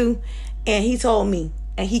on her too? And he told me,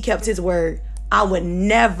 and he kept his word, I would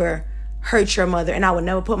never hurt your mother and I would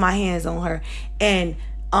never put my hands on her. And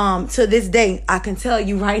to this day, I can tell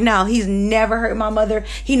you right now, he's never hurt my mother.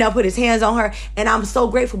 He never put his hands on her. And I'm so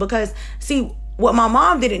grateful, because see, what my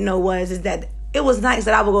mom didn't know is that it was nice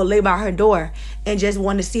that I would go lay by her door and just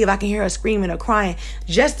want to see if I can hear her screaming or crying,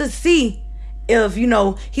 just to see if, you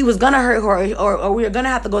know, he was gonna hurt her, or we were gonna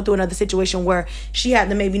have to go through another situation where she had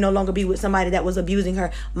to maybe no longer be with somebody that was abusing her.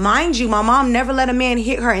 Mind you, my mom never let a man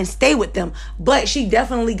hit her and stay with them, but she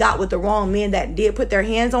definitely got with the wrong men that did put their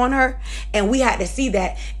hands on her, and we had to see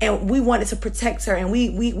that, and we wanted to protect her, and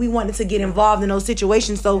we wanted to get involved in those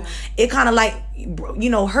situations. So it kind of like, you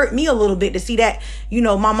know, hurt me a little bit to see that, you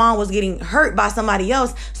know, my mom was getting hurt by somebody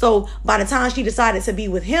else. So by the time she decided to be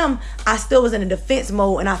with him, I still was in a defense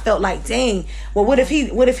mode, and I felt like, dang, well, what if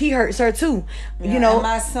he hurts her too? Yeah, you know, and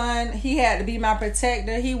my son, he had to be my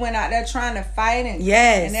protector. He went out there trying to fight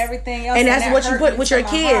and everything else, and that's what you put with your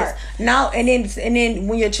kids now. And then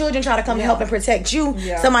when your children try to come and help and protect you,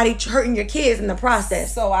 somebody hurting your kids in the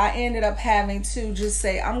process. So I ended up having to just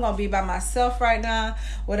say, I'm gonna be by myself right now.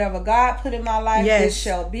 Whatever God put in my life, this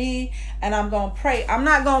shall be. And I'm gonna pray. I'm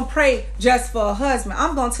not gonna pray just for a husband.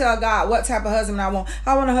 I'm gonna tell God what type of husband I want.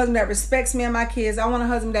 I want a husband that respects me and my kids. I want a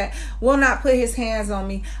husband that will not put his hands on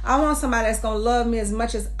me. I want somebody that's gonna love me as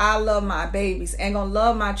much as I love my babies, and gonna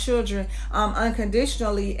love my children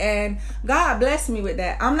unconditionally. And God blessed me with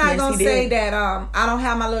that. I'm not gonna say that I don't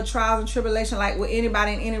have my little trials and tribulation like with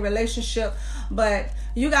anybody in any relationship, but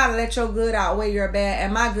you gotta let your good outweigh your bad,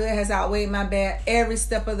 and my good has outweighed my bad every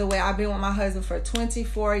step of the way. I've been with my husband for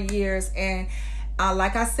 24 years, and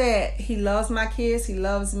like I said, he loves my kids, he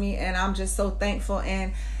loves me, and I'm just so thankful.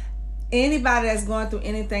 And anybody that's going through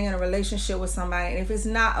anything in a relationship with somebody, and if it's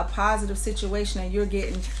not a positive situation and you're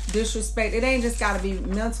getting disrespect, it ain't just gotta be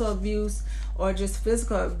mental abuse or just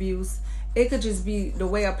physical abuse. It could just be the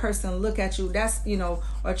way a person look at you. That's, you know,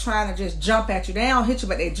 or trying to just jump at you. They don't hit you,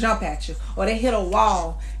 but they jump at you, or they hit a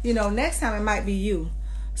wall. You know, next time it might be you.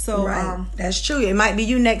 So that's true. It might be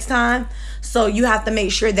you next time. So you have to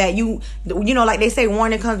make sure that you know, like they say,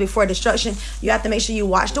 warning comes before destruction. You have to make sure you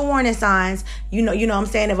watch the warning signs. You know what I'm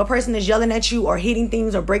saying? If a person is yelling at you or hitting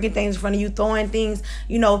things or breaking things in front of you, throwing things,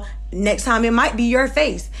 you know, next time it might be your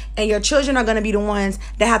face, and your children are going to be the ones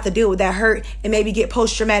that have to deal with that hurt and maybe get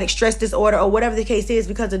post-traumatic stress disorder or whatever the case is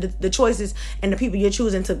because of the choices and the people you're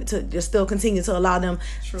choosing to still continue to allow them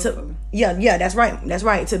to that's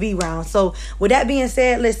right to be around. So with that being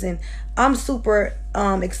said, listen, I'm super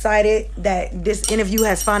excited that this interview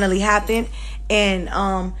has finally happened, and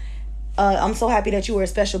I'm so happy that you were a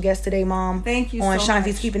special guest today, Mom. Thank you on so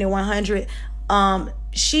Shanti's much. Keeping It 100.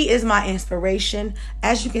 She is my inspiration.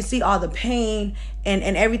 As you can see, all the pain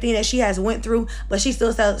and everything that she has went through, but she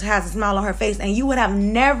still has a smile on her face. And you would have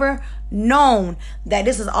never known that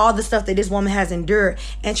this is all the stuff that this woman has endured.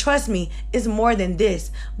 And trust me, it's more than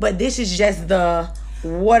this. But this is just the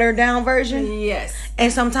watered down version. Yes.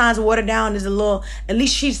 And sometimes watered down is a little, at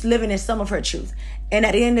least she's living in some of her truth. And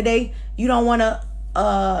at the end of the day, you don't want to,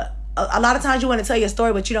 a lot of times you want to tell your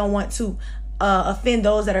story, but you don't want to offend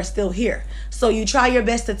those that are still here. So you try your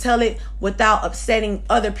best to tell it without upsetting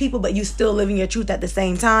other people, but you still living your truth at the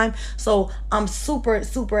same time. So I'm super,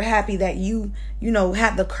 super happy that you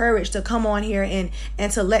have the courage to come on here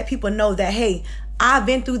and to let people know that, hey, I've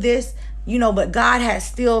been through this, but God has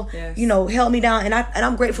still, held me down. And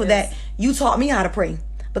I'm grateful that you taught me how to pray.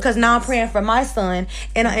 Because now I'm praying for my son,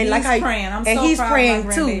 and like he's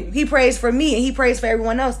praying too. He prays for me, and he prays for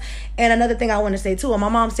everyone else. And another thing I want to say too, my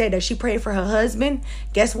mom said that she prayed for her husband.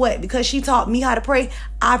 Guess what? Because she taught me how to pray,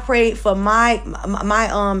 I prayed for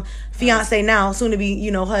my fiance now, soon to be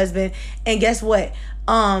husband. And guess what?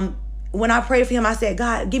 When I prayed for him, I said,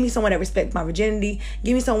 God, give me someone that respects my virginity.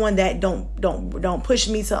 Give me someone that don't push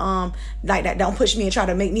me to like that. Don't push me and try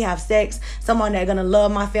to make me have sex. Someone that's gonna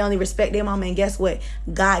love my family, respect their mama. And guess what?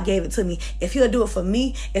 God gave it to me. If He'll do it for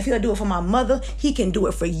me, if He'll do it for my mother, He can do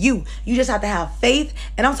it for you. You just have to have faith.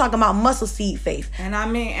 And I'm talking about muscle seed faith. And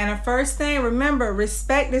the first thing, remember,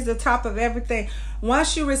 respect is the top of everything.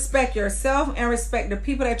 Once you respect yourself and respect the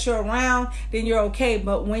people that you're around, then you're okay.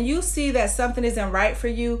 But when you see that something isn't right for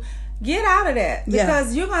you, get out of that,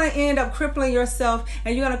 because you're going to end up crippling yourself,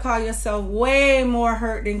 and you're going to call yourself way more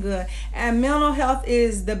hurt than good. And mental health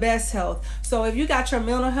is the best health. So if you got your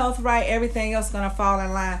mental health right, everything else is going to fall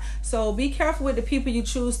in line. So be careful with the people you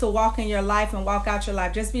choose to walk in your life and walk out your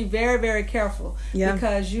life. Just be very, very careful,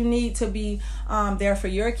 because you need to be there for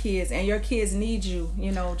your kids, and your kids need you.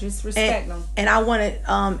 Just respect them. And I want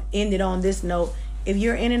to end it on this note. If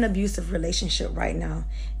you're in an abusive relationship right now,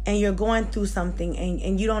 and you're going through something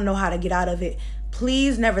and you don't know how to get out of it,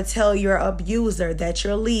 please never tell your abuser that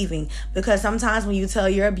you're leaving, because sometimes when you tell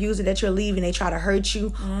your abuser that you're leaving, they try to hurt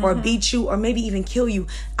you or beat you or maybe even kill you.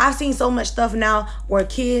 I've seen so much stuff now where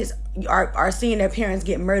kids are seeing their parents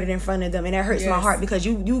get murdered in front of them, and that hurts my heart, because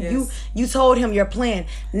you told him your plan.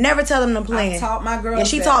 Never tell them the plan. I taught my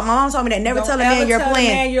girls. Yeah, my mom told me that. Never tell a man your plan.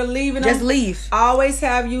 Man you're leaving. Just them. leave. Always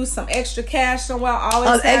have you some extra cash somewhere.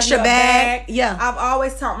 Always have extra your bag. Yeah. I've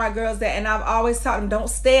always taught my girls that, and I've always taught them, don't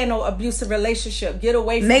stay in no abusive relationship. Get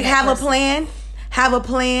away from that have person. a plan. Have a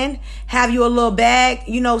plan. Have you a little bag.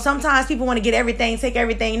 Sometimes people want to get everything, take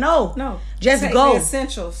everything. No. Just take go. The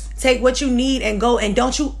essentials. Take what you need and go. And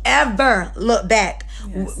don't you ever look back.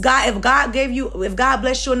 Yes. If God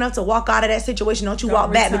blessed you enough to walk out of that situation, don't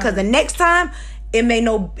walk back, because the next time, it may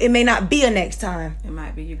not be a next time. It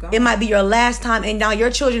might be It might be your last time. And now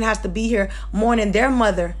your children has to be here mourning their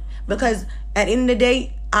mother, because at the end of the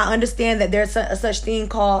day, I understand that there's a such thing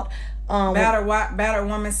called battered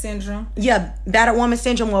woman syndrome. Yeah, battered woman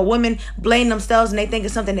syndrome, where women blame themselves and they think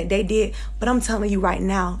it's something that they did. But I'm telling you right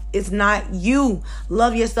now, it's not you.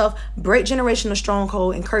 Love yourself, break generational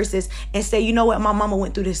stronghold and curses, and say, you know what, my mama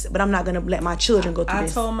went through this, but I'm not going to let my children go through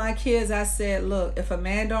this. I told my kids, I said, look, if a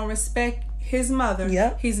man don't respect his mother,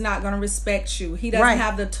 he's not going to respect you. He doesn't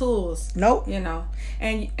have the tools. Nope.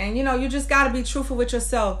 And you just got to be truthful with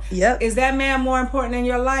yourself. Yep. Is that man more important in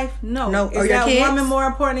your life? No. Is that woman more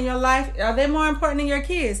important in your life? Are they more important than your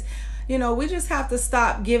kids? We just have to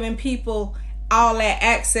stop giving people all that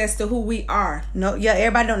access to who we are. No,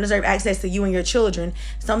 everybody don't deserve access to you and your children.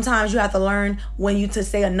 Sometimes you have to learn when to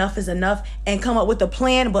say enough is enough and come up with a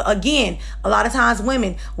plan. But again, a lot of times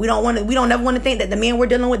women, we don't ever want to think that the men we're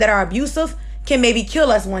dealing with that are abusive can maybe kill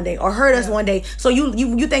us one day or hurt us one day. So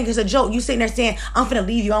you think it's a joke. You sitting there saying, I'm finna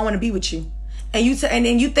leave you, I don't want to be with you. And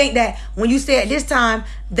then you think that when you say at this time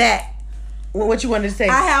that, what you wanted to say?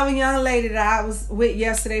 I have a young lady that I was with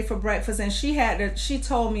yesterday for breakfast, and she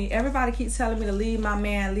told me, everybody keeps telling me to leave my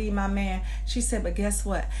man. She said, but guess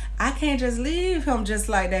what? I can't just leave him just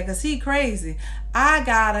like that, because he crazy. I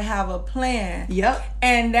gotta have a plan. Yep.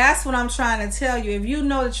 And that's what I'm trying to tell you. If you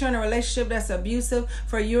know that you're in a relationship that's abusive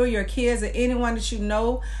for you or your kids or anyone that you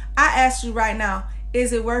know, I ask you right now,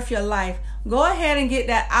 is it worth your life? Go ahead and get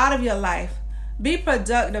that out of your life. Be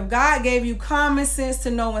productive. God gave you common sense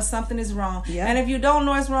to know when something is wrong. Yeah. And if you don't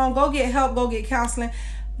know it's wrong, go get help, go get counseling.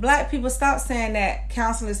 Black people, stop saying that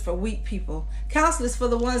counseling is for weak people. Counseling is for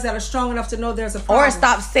the ones that are strong enough to know there's a problem. Or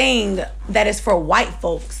stop saying that it's for white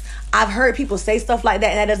folks. I've heard people say stuff like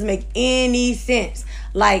that, and that doesn't make any sense.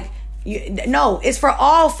 Like, no, it's for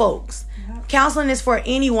all folks. Yep. Counseling is for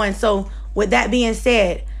anyone. So with that being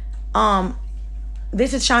said,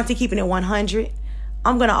 this is Shanti keeping it 100.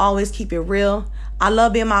 I'm going to always keep it real. I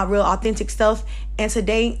love being my real authentic self. And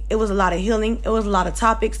today it was a lot of healing. It was a lot of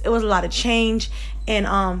topics. It was a lot of change. And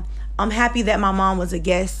I'm happy that my mom was a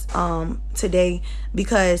guest today,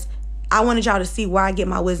 because I wanted y'all to see where I get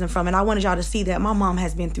my wisdom from. And I wanted y'all to see that my mom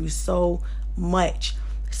has been through so much.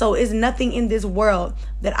 So it's nothing in this world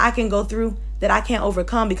that I can go through that I can't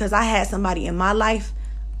overcome, because I had somebody in my life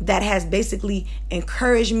that has basically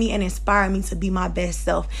encouraged me and inspired me to be my best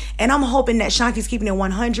self. And I'm hoping that Shanti's Keeping It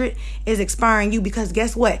 100 is inspiring you, because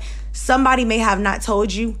guess what? Somebody may have not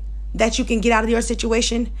told you that you can get out of your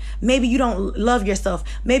situation. Maybe you don't love yourself.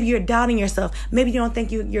 Maybe you're doubting yourself. Maybe you don't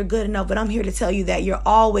think you're good enough. But I'm here to tell you that you're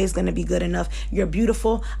always going to be good enough. You're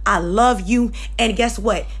beautiful. I love you. And guess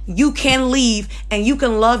what? You can leave and you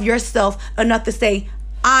can love yourself enough to say,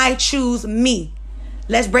 I choose me.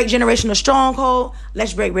 Let's break generational stronghold.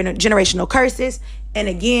 Let's break generational curses. And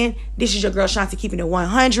again, this is your girl Shanti Keeping It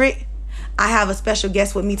 100. I have a special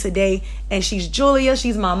guest with me today, and she's Julia.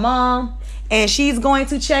 She's my mom, and she's going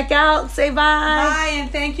to check out. Say bye. Bye,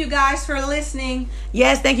 and thank you guys for listening.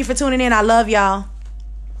 Yes, thank you for tuning in. I love y'all.